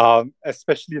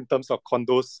 especially in terms of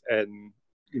condos and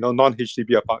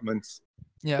non-HDB apartments.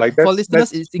 Yeah, like for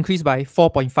listeners, it's increased by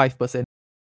 4.5%,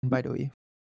 by the way,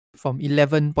 from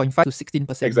 11.5 to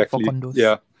 16% exactly. for condos.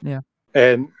 Yeah.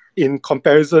 And in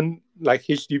comparison, like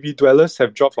HDB dwellers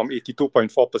have dropped from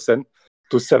 82.4%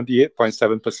 to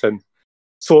 78.7%.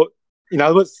 So, in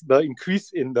other words, the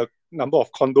increase in the number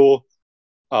of condo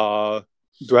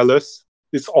dwellers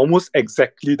is almost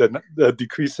exactly the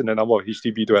decrease in the number of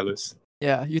HDB dwellers.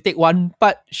 Yeah, you take one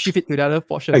part, shift it to the other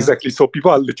portion. Exactly. So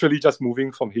people are literally just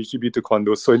moving from HDB to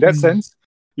condos. So in that sense,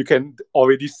 you can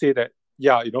already say that,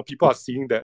 people are seeing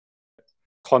that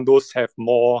condos have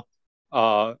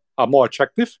are more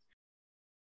attractive.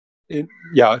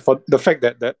 For the fact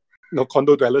that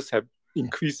condo dwellers have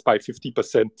increased by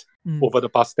 50% over the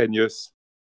past 10 years.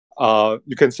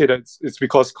 you can say that it's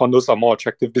because condos are more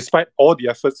attractive, despite all the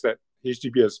efforts that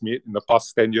HDB has made in the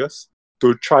past 10 years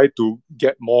to try to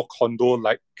get more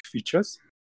condo-like features.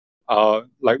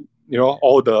 Like,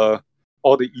 all the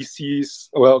ECs.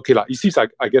 Well, okay, ECs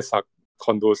I guess are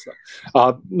condos.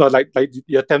 No, like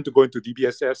the attempt to go into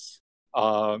DBSS,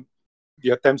 the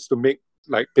attempts to make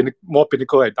like more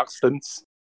Pinnacle at Duxton's.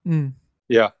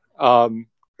 Yeah.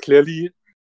 Clearly,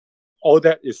 all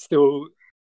that is still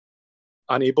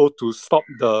unable to stop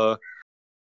the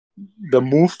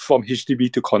move from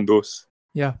HDB to condos.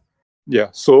 Yeah. Yeah.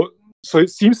 So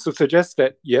it seems to suggest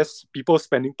that yes, people's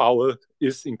spending power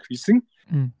is increasing.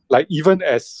 Like even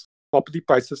as property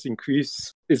prices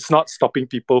increase, it's not stopping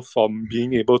people from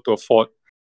being able to afford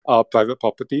private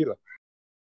property.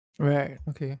 Right.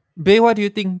 Okay. Bei, what do you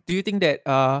think? Do you think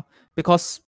that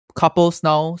because couples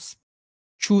now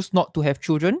choose not to have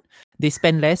children, they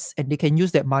spend less and they can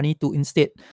use that money to instead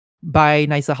buy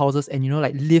nicer houses and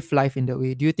like live life in that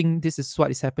way? Do you think this is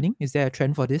what is happening? Is there a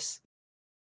trend for this?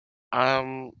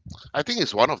 I think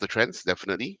it's one of the trends,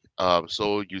 definitely.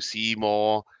 So you see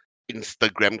more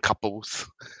Instagram couples,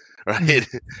 right?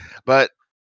 But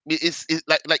it's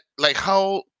like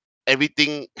how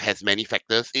everything has many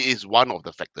factors. It is one of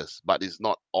the factors, but it's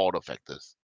not all the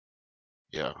factors.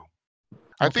 Yeah.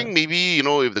 I think maybe,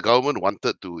 if the government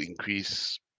wanted to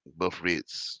increase birth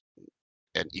rates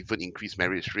and even increase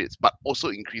marriage rates, but also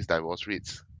increase divorce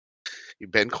rates, you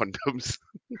ban condoms.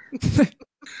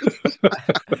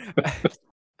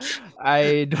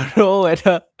 I don't know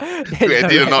whether To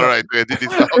edit or not, right? To edit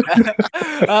this out.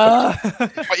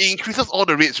 But it increases all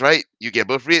the rates, right? You get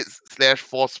birth rates /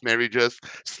 forced marriages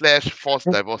 / forced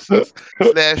divorces /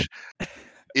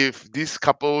 if these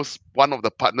couples, one of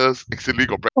the partners accidentally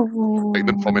got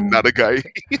pregnant from another guy.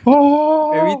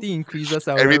 Everything increases.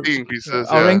 Everything increases.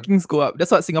 Our rankings go up.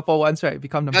 That's what Singapore wants, right?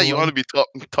 Become number one. You want to be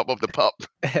top of the pop.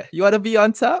 You want to be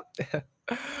on top?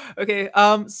 Okay.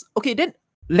 Okay. Then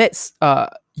let's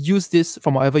use this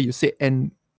from whatever you said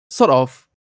and sort of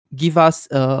give us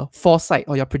a foresight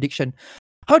or your prediction.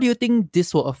 How do you think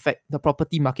this will affect the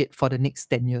property market for the next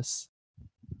 10 years?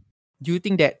 Do you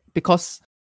think that because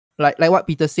like what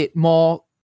Peter said, more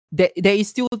there is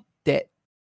still that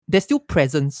there's still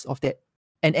presence of that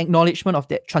and acknowledgement of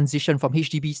that transition from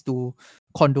HDBs to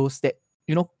condos, that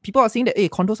people are saying that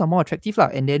condos are more attractive lah,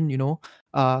 and then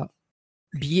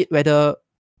be it whether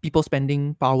people's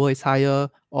spending power is higher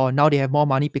or now they have more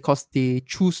money because they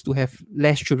choose to have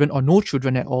less children or no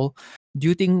children at all. Do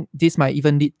you think this might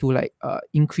even lead to like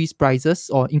increased prices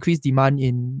or increased demand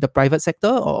in the private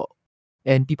sector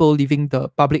and people leaving the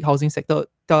public housing sector?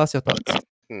 Tell us your thoughts.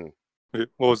 What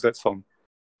was that song?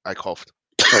 I coughed.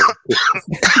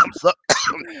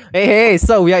 Hey,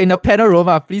 so we are in a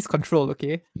panorama. Please control,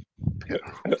 okay?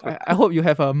 I hope you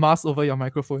have a mask over your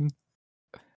microphone.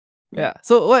 Yeah.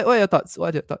 So what are your thoughts?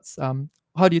 What are your thoughts?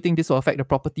 How do you think this will affect the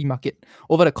property market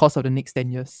over the course of the next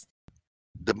 10 years?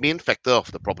 The main factor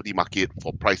of the property market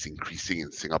for price increasing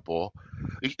in Singapore,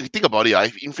 you think about it,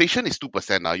 if inflation is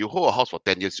 2% now, you hold a house for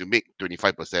 10 years, you make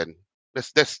 25%.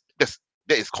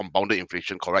 That is compounded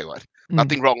inflation, correct? Right?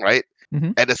 Nothing wrong, right?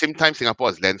 At the same time, Singapore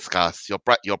is land scarce. Your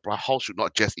house should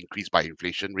not just increase by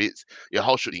inflation rates. Your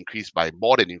house should increase by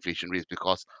more than inflation rates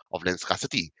because of land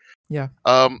scarcity. Yeah.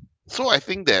 So I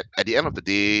think that at the end of the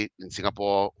day, in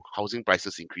Singapore, housing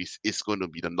prices increase is going to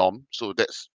be the norm. So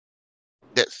that's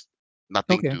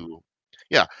nothing to,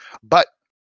 yeah. But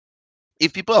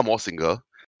if people are more single,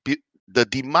 the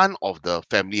demand of the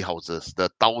family houses, the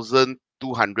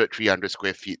 1,200, 300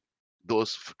 square feet,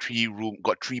 those 3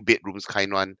 bedrooms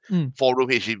kind one, 4-room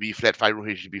HDB flat, 5-room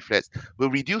HDB flats will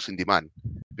reduce in demand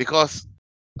because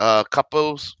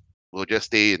couples will just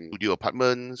stay in studio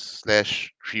apartments /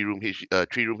 3-room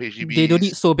HDBs. They don't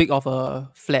need so big of a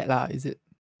flat lah, is it?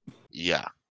 Yeah.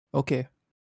 Okay.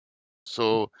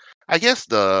 So I guess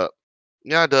the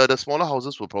smaller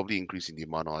houses will probably increase in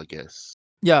demand, I guess.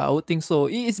 Yeah, I would think so.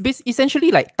 It's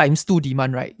essentially like ×2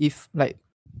 demand, right? If like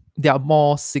there are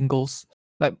more singles,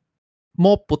 like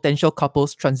more potential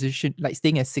couples transition, like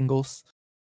staying as singles,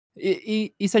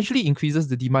 it essentially increases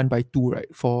the demand by 2,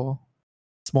 right? For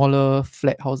smaller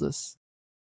flat houses.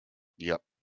 Yep.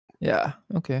 Yeah.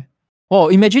 Okay. Well,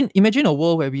 imagine a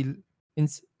world where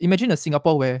imagine a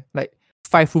Singapore where like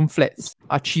 5-room flats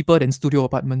are cheaper than studio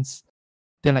apartments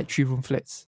than like 3-room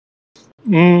flats.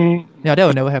 Yeah, that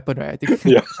will never happen, right? I think.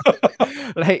 Yeah.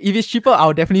 Like if it's cheaper,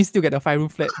 I'll definitely still get a 5-room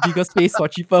flat. Bigger space for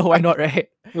cheaper, why not, right?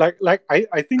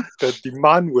 I think the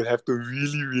demand would have to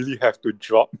really have to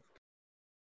drop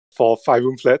for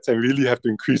 5-room flats and really have to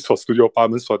increase for studio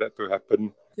apartments for that to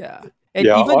happen. Yeah. And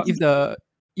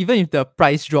even if the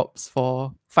price drops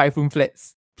for 5-room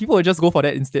flats, people will just go for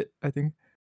that instead, I think.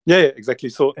 Yeah, exactly.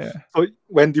 So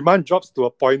when demand drops to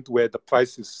a point where the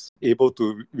price is able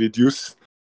to reduce,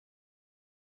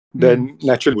 then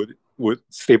naturally would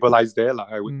stabilize there,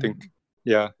 I would think.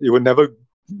 Yeah, it would never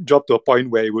drop to a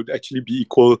point where it would actually be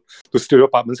equal to studio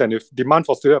apartments. And if demand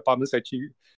for studio apartments actually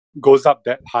goes up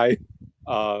that high,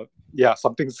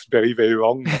 something's very, very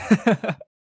wrong.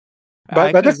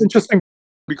 But that's interesting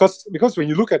because when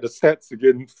you look at the stats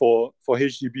again for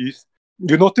HDBs,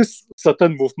 you notice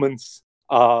certain movements.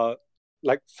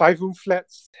 Like 5-room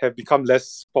flats have become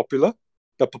less popular.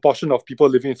 The proportion of people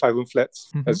living in 5-room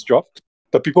flats has dropped.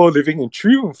 The people living in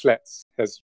 3-room flats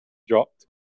has dropped.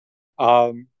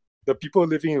 The people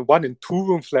living in 1- and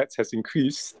 2-room flats has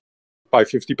increased by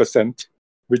 50%,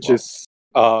 which is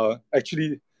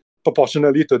actually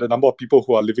proportionally to the number of people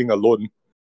who are living alone.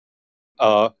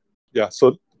 So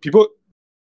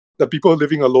the people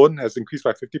living alone has increased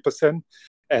by 50%,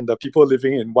 and the people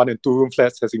living in 1- and 2-room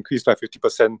flats has increased by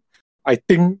 50%. I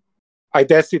think, I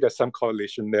dare say there's some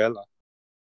correlation there.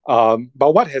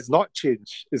 But what has not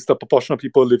changed is the proportion of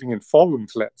people living in 4-room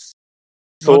flats.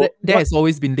 So that has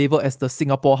always been labeled as the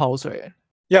Singapore house, right?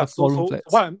 Yeah, so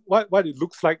what it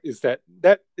looks like is that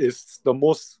is the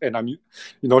most, and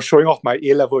I'm showing off my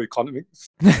A-level economics.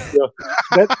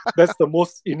 That's the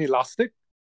most inelastic.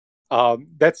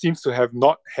 That seems to have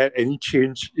not had any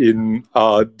change in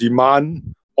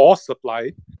demand or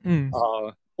supply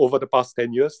over the past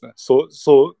 10 years.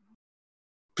 So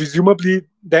presumably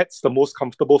that's the most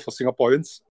comfortable for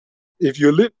Singaporeans. If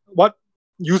you live what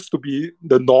used to be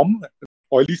the norm,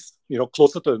 or at least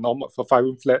closer to the norm for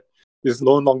 5-room flat, is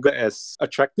no longer as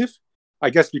attractive. I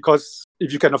guess because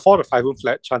if you can afford a 5-room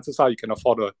flat, chances are you can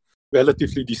afford a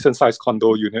relatively decent sized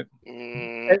condo unit.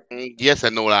 Yes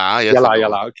and no lah.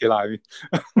 Okay lah. I mean,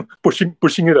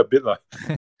 pushing it a bit lah.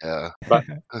 Yeah, but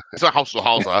it's not house to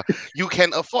house. You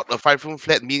can afford a 5-room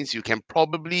flat means you can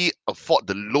probably afford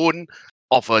the loan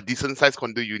of a decent sized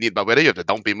condo unit, but whether you have the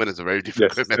down payment is a very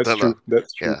different matter.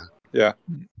 That's true. Yeah.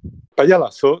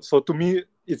 But so to me,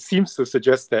 it seems to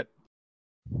suggest that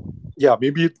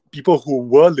maybe people who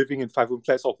were living in 5-room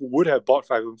flats or who would have bought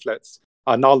 5-room flats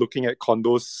are now looking at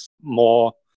condos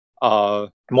more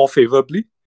favorably,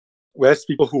 whereas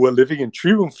people who were living in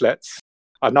 3-room flats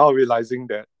are now realizing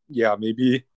that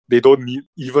maybe they don't need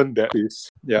even that place.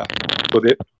 Yeah, so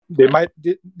they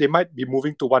might be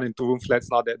moving to 1- and 2-room flats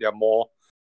now that 1-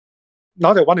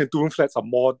 and 2-room flats are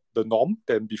more the norm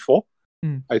than before.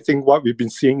 I think what we've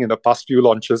been seeing in the past few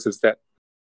launches is that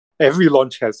every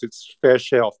launch has its fair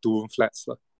share of 2-room flats.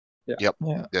 Yep,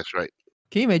 that's right.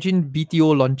 Can you imagine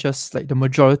BTO launches, like the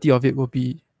majority of it will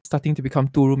be starting to become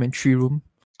 2-room and 3-room?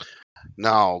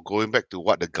 Now, going back to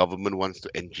what the government wants to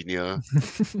engineer,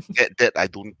 that I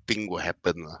don't think will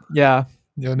happen. Yeah.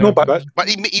 No, but I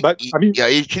mean, it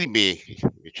actually may.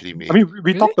 I mean,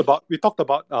 we talked about.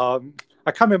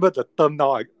 I can't remember the term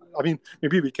now. I mean,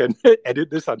 maybe we can edit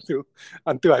this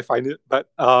until I find it. But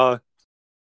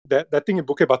that thing in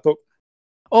Bukit Batok.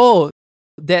 Oh,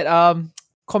 that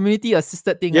community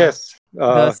assisted thing. Yes.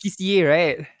 The CCA,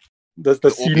 right?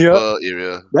 The senior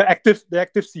area. The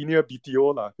active senior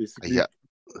BTO basically. Yeah.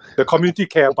 The community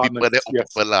care apartments. Yes.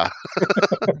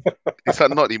 These are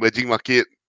not emerging market,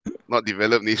 not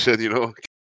developed nation,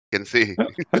 can say.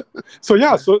 So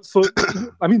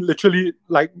I mean, literally,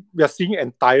 like, we are seeing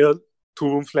entire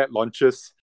 2-room flat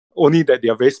launches, only that they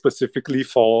are very specifically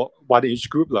for one age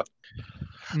group.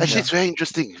 Actually, it's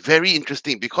very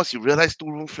interesting, because you realize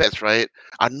 2-room flats, right,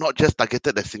 are not just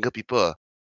targeted at single people,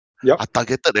 are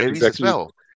targeted at families as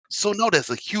well. So now there's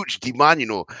a huge demand,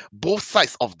 both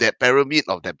sides of that pyramid,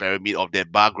 of that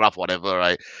bar graph, whatever,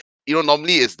 right?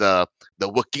 Normally it's the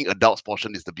working adults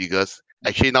portion is the biggest.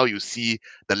 Actually, now you see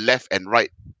the left and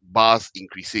right bars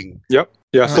increasing. Yep.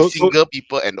 Yeah. So single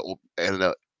people and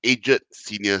the aged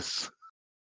seniors.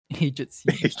 Aged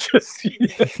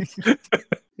seniors.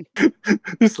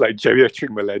 It's like geriatric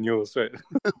millennials, right?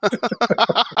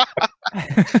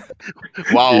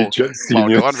 Wow,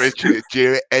 the one very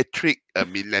geriatric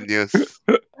millennials.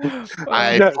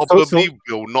 I probably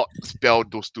will not spell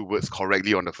those two words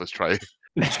correctly on the first try.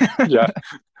 Yeah,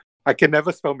 I can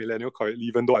never spell millennial correctly,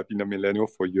 even though I've been a millennial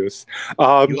for years.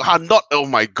 You are not. Oh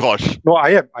my gosh! No,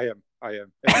 I am. I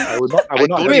will not.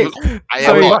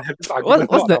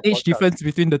 What's the age difference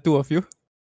between the two of you?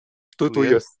 2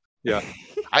 years. Yeah.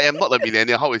 I am not a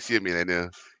millennial. How is he a millennial?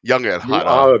 Young at heart. You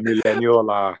are a millennial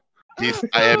lah.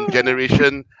 I am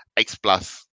generation X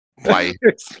plus. Why?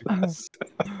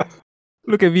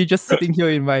 Look at me just sitting here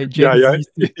in my Gen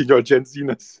Z. In your Gen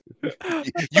Z-ness.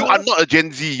 You are not a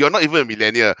Gen Z. You're not even a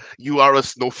millennial. You are a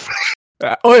snowflake.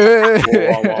 Wow.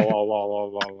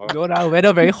 No, now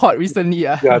weather very hot recently.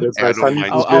 Yeah, that's Yeah, my I don't sunny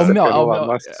mind. I'll melt. I'll I melt.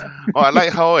 must. Oh, I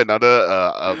like how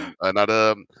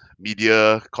another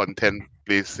media content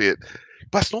place said,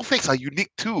 but snowflakes are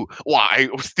unique too. Wow, I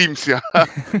steams, yeah.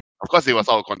 Of course, it was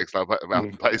out of context, but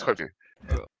it's quite funny.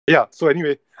 Yeah. So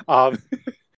anyway,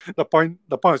 the point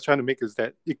I was trying to make is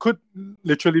that it could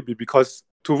literally be because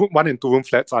one and two room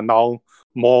flats are now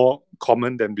more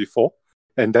common than before,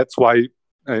 and that's why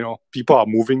people are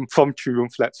moving from 3-room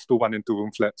flats to 1 and 2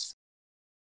 room flats.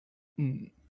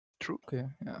 True. Okay.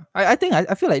 Yeah. I think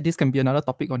I feel like this can be another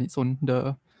topic on its own.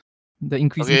 The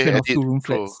increasing trend of 2-room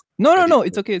flats. No.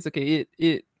 It's okay.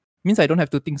 It means I don't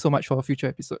have to think so much for a future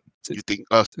episode. So You think?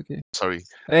 it's okay. Sorry.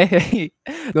 Hey,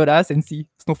 Loda, Sensi,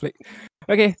 Snowflake.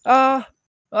 Okay.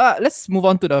 Let's move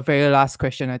on to the very last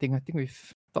question. I think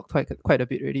we've talked quite a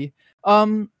bit already.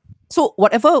 So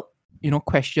whatever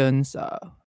questions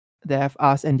that I've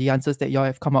asked and the answers that y'all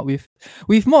have come up with,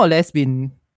 we've more or less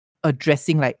been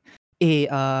addressing like,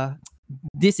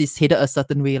 this is headed a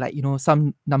certain way, like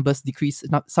some numbers decrease,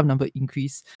 some number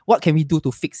increase. What can we do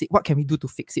to fix it?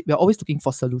 We're always looking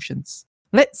for solutions.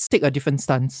 Let's take a different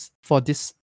stance for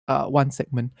this one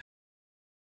segment.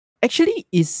 Actually,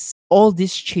 is all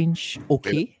this change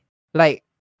okay? Like,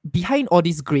 behind all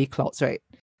these grey clouds, right?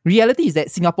 Reality is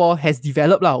that Singapore has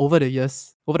developed over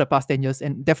the past 10 years,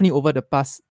 and definitely over the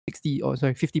past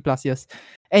 50 plus years.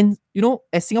 And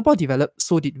as Singapore developed,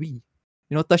 so did we.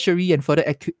 Tertiary and further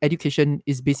education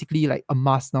is basically like a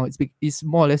must now. It's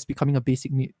more or less becoming a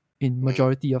basic need in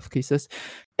majority of cases,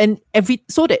 and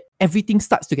so that everything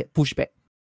starts to get pushed back.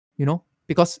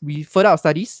 Because we further our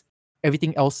studies,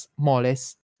 everything else more or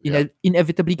less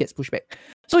inevitably gets pushed back.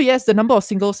 So yes, the number of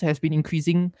singles has been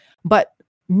increasing, but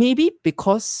maybe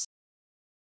because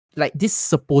like this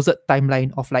supposed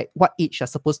timeline of like what age you're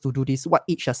supposed to do this, what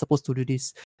age you're supposed to do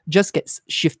this, just gets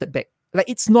shifted back. Like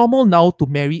it's normal now to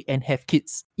marry and have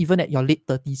kids even at your late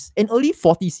 30s and early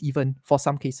 40s even for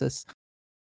some cases.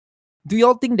 Do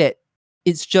y'all think that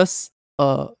it's just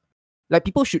like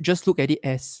people should just look at it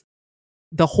as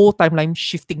the whole timeline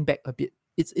shifting back a bit?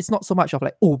 It's not so much of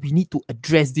like, oh, we need to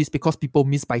address this because people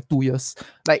miss by 2 years.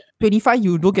 Like 25,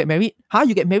 you don't get married.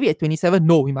 You get married at 27?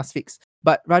 No, we must fix.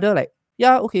 But rather like,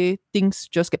 yeah, okay, things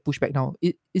just get pushed back now.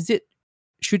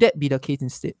 Should that be the case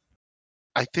instead?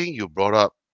 I think you brought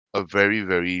up a very,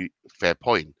 very fair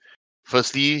point.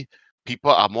 Firstly, people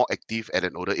are more active at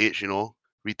an older age,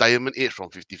 retirement age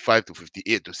from 55 to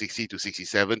 58 to 60 to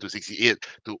 67 to 68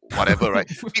 to whatever, right?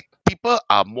 People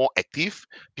are more active.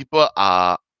 People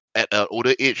are at an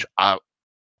older age are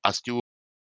still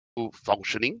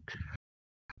functioning.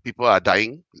 People are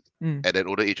dying at an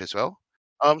older age as well.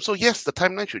 So yes, the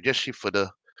timeline should just shift further.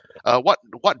 What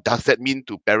does that mean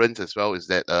to parents as well is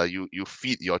that you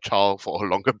feed your child for a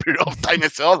longer period of time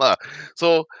as well.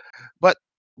 So but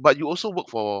you also work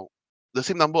for the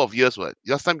same number of years.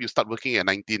 Last time you start working at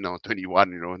 19 or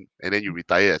 21, and then you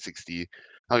retire at 60.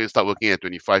 Now you start working at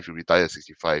 25, you retire at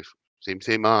 65. Same.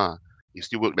 You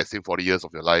still work the same 40 years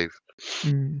of your life.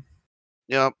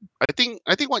 Yeah, I think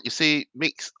what you say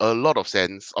makes a lot of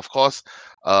sense. Of course,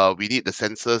 we need the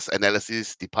census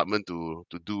analysis department to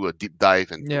do a deep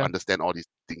dive and to understand all these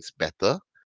things better.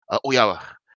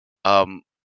 I'm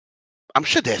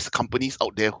sure there's companies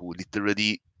out there who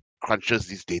literally crunches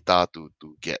this data to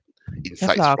get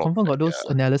insights from. Confirm got those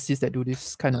analyses that do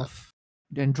this kind of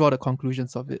and draw the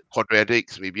conclusions of it.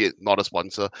 Quadratics, maybe not a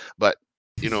sponsor, but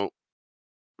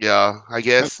I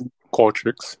guess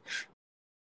Qualtrics.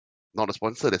 Not a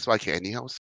sponsor, that's why I can anyhow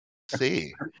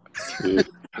say.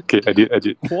 Okay,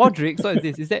 edit. Quadrix, what is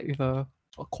this? Is that with a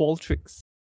Qualtrics?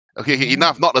 Okay,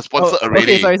 enough. Not a sponsor already.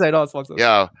 Okay, sorry, not a sponsor.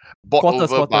 Yeah, bought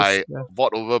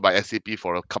over by SAP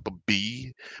for a cup of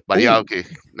B. But okay,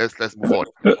 let's move on.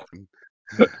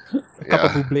 Cup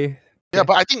of buble. Yeah,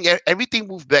 but I think everything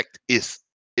moved back is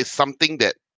something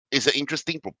that is an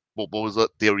interesting proposal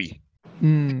theory.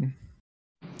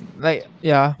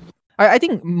 I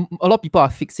think a lot of people are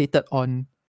fixated on,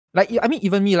 like, I mean,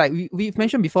 even me, like, we've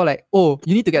mentioned before, like, oh,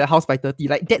 you need to get a house by 30.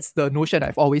 Like, that's the notion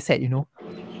I've always had,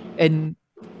 And,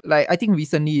 like, I think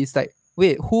recently it's like,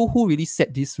 wait, who really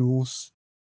set these rules?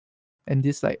 And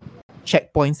these, like,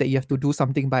 checkpoints that you have to do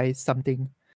something by something.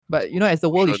 But, as the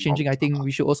world is changing, I think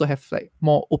we should also have, like,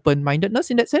 more open-mindedness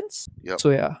in that sense. Yep.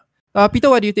 So, yeah. Peter,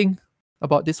 what do you think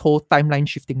about this whole timeline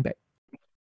shifting back?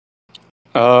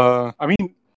 I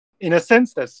mean, in a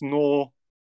sense, there's no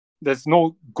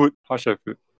good, how should I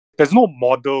put it? There's no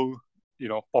model,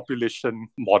 population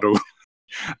model.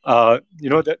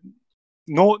 That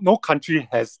no country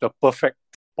has the perfect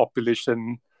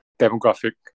population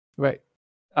demographic. Right.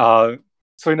 So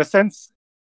in a sense,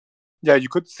 yeah, you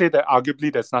could say that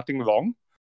arguably there's nothing wrong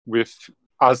with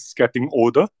us getting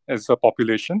older as a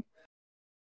population.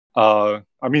 I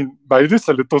mean, but it is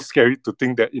a little scary to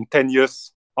think that in 10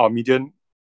 years, our median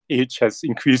age has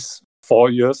increased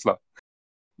 4 years.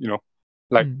 You know,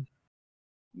 like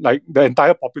the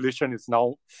entire population is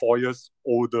now 4 years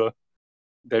older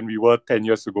than we were 10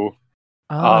 years ago.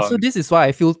 So this is why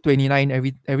I feel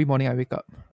 29 every morning I wake up.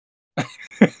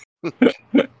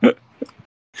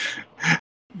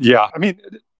 Yeah, I mean,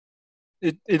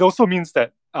 it also means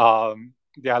that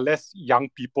there are less young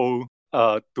people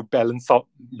to balance out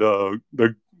the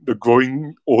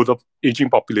growing older aging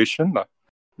population.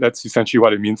 That's essentially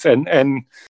what it means. And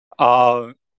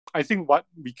I think what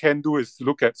we can do is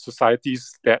look at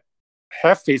societies that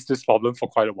have faced this problem for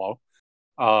quite a while.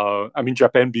 I mean,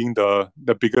 Japan being the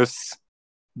biggest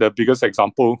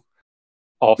example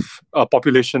of a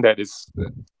population that is,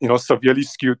 severely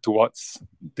skewed towards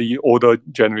the older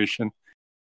generation.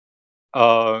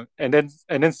 And then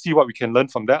see what we can learn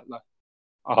from that.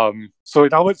 So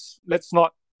in other words, let's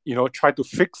not, try to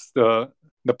fix the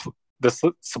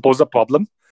supposed problem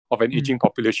of an aging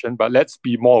population, but let's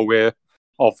be more aware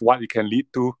of what it can lead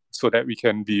to so that we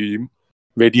can be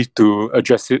ready to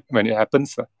address it when it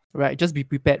happens. Right, just be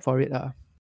prepared for it.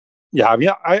 Yeah, I mean,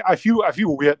 I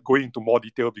feel weird going into more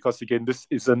detail because again, this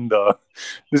isn't the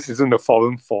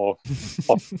forum for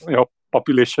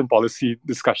population policy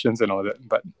discussions and all that.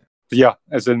 But yeah,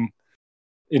 as in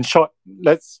short,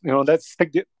 let's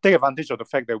take advantage of the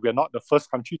fact that we are not the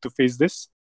first country to face this,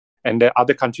 and that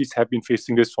other countries have been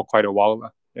facing this for quite a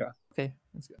while. Yeah. Okay,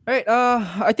 that's good. All right,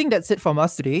 I think that's it from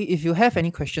us today. If you have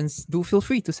any questions, do feel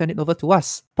free to send it over to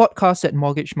us,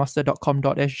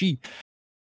 podcast@mortgagemaster.com.sg.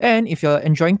 And if you're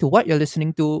enjoying to what you're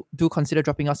listening to, do consider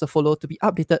dropping us a follow to be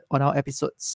updated on our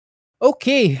episodes.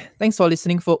 Okay, thanks for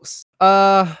listening, folks.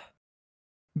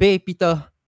 Bay, Peter,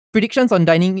 predictions on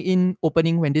dining in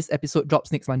opening when this episode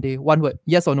drops next Monday. One word,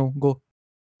 yes or no? Go.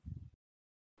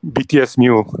 BTS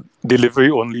meal, delivery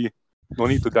only. No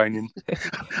need to dine in.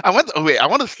 I want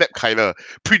to slap Kyler.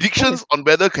 Predictions on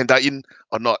whether can dine in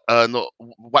or not. No,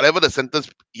 whatever the sentence,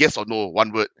 yes or no,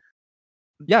 one word.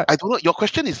 Yeah. I don't know. Your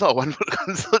question is not a one-word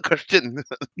answer question.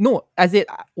 No, as it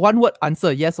one word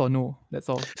answer, yes or no. That's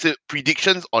all. So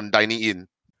predictions on dining in.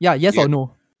 Yeah, yes or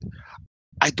no.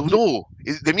 I don't know.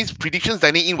 That means predictions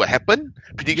dining in will happen?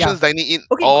 Predictions dining in.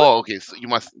 Okay, okay. So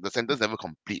the sentence never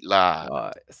complete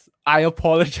lah. I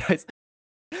apologize.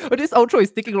 But this outro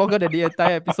is taking longer than the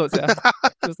entire episode. Yeah.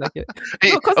 Feels like it.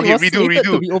 Hey, okay, redo.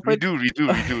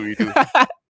 Okay.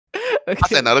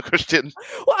 Ask another question.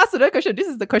 Well, ask another question. This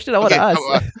is the question I want to ask.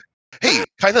 Hey,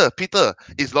 Kyler, Peter,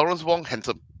 is Lawrence Wong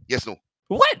handsome? Yes, no.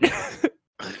 What? No,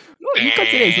 you can't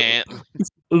say that. It's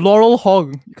Laurel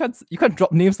Hong. You can't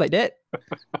drop names like that.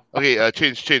 Okay,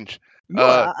 change. No,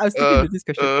 I was sticking with this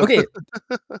question. Okay,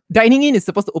 dining in is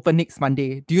supposed to open next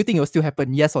Monday. Do you think it will still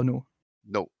happen? Yes or no?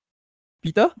 No.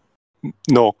 Peter?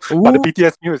 No. Ooh. But the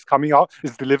BTS meal is coming out.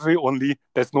 It's delivery only.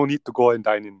 There's no need to go and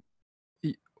dine in.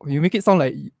 You make it sound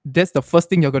like that's the first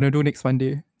thing you're gonna do next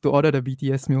Monday, to order the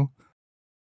BTS meal.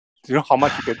 Do you know how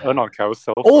much you can earn on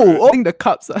Carousel? I think the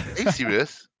cups. Are you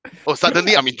serious? Oh,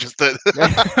 suddenly I'm interested.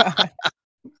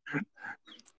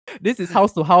 This is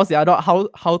house to house, yeah, not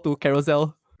how to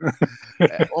Carousel.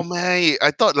 Oh my, I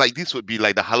thought like this would be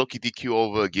like the Hello Kitty queue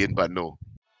over again, but no.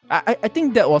 I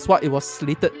think that was what it was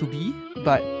slated to be,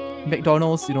 but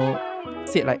McDonald's,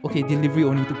 said like, okay, delivery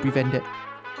only to prevent that.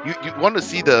 You want to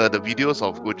see the videos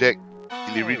of Gojek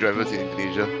delivery drivers in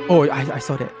Indonesia? Oh, I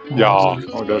saw that. Yeah,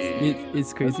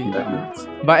 it's crazy.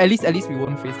 But at least we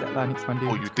won't face that next Monday.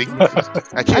 Oh, you think?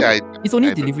 Actually, it's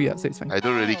only delivery, so it's fine. I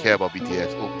don't really care about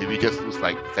BTS. Oh, did we just lose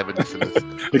like 7 listeners?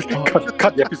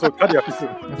 Cut the episode.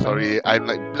 Sorry, I'm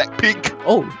like Blackpink.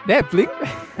 Oh, they're Blink?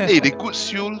 Hey, they good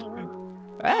Seoul.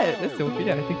 That's the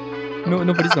opinion, I think. No,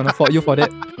 nobody's gonna fault you for that.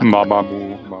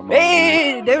 Mamamoo.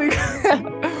 Hey, there we go.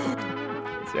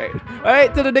 That's right.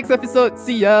 Alright, till the next episode.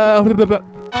 See ya.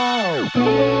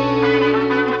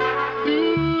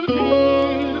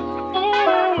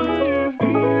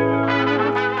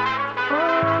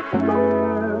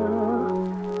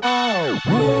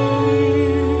 Oh.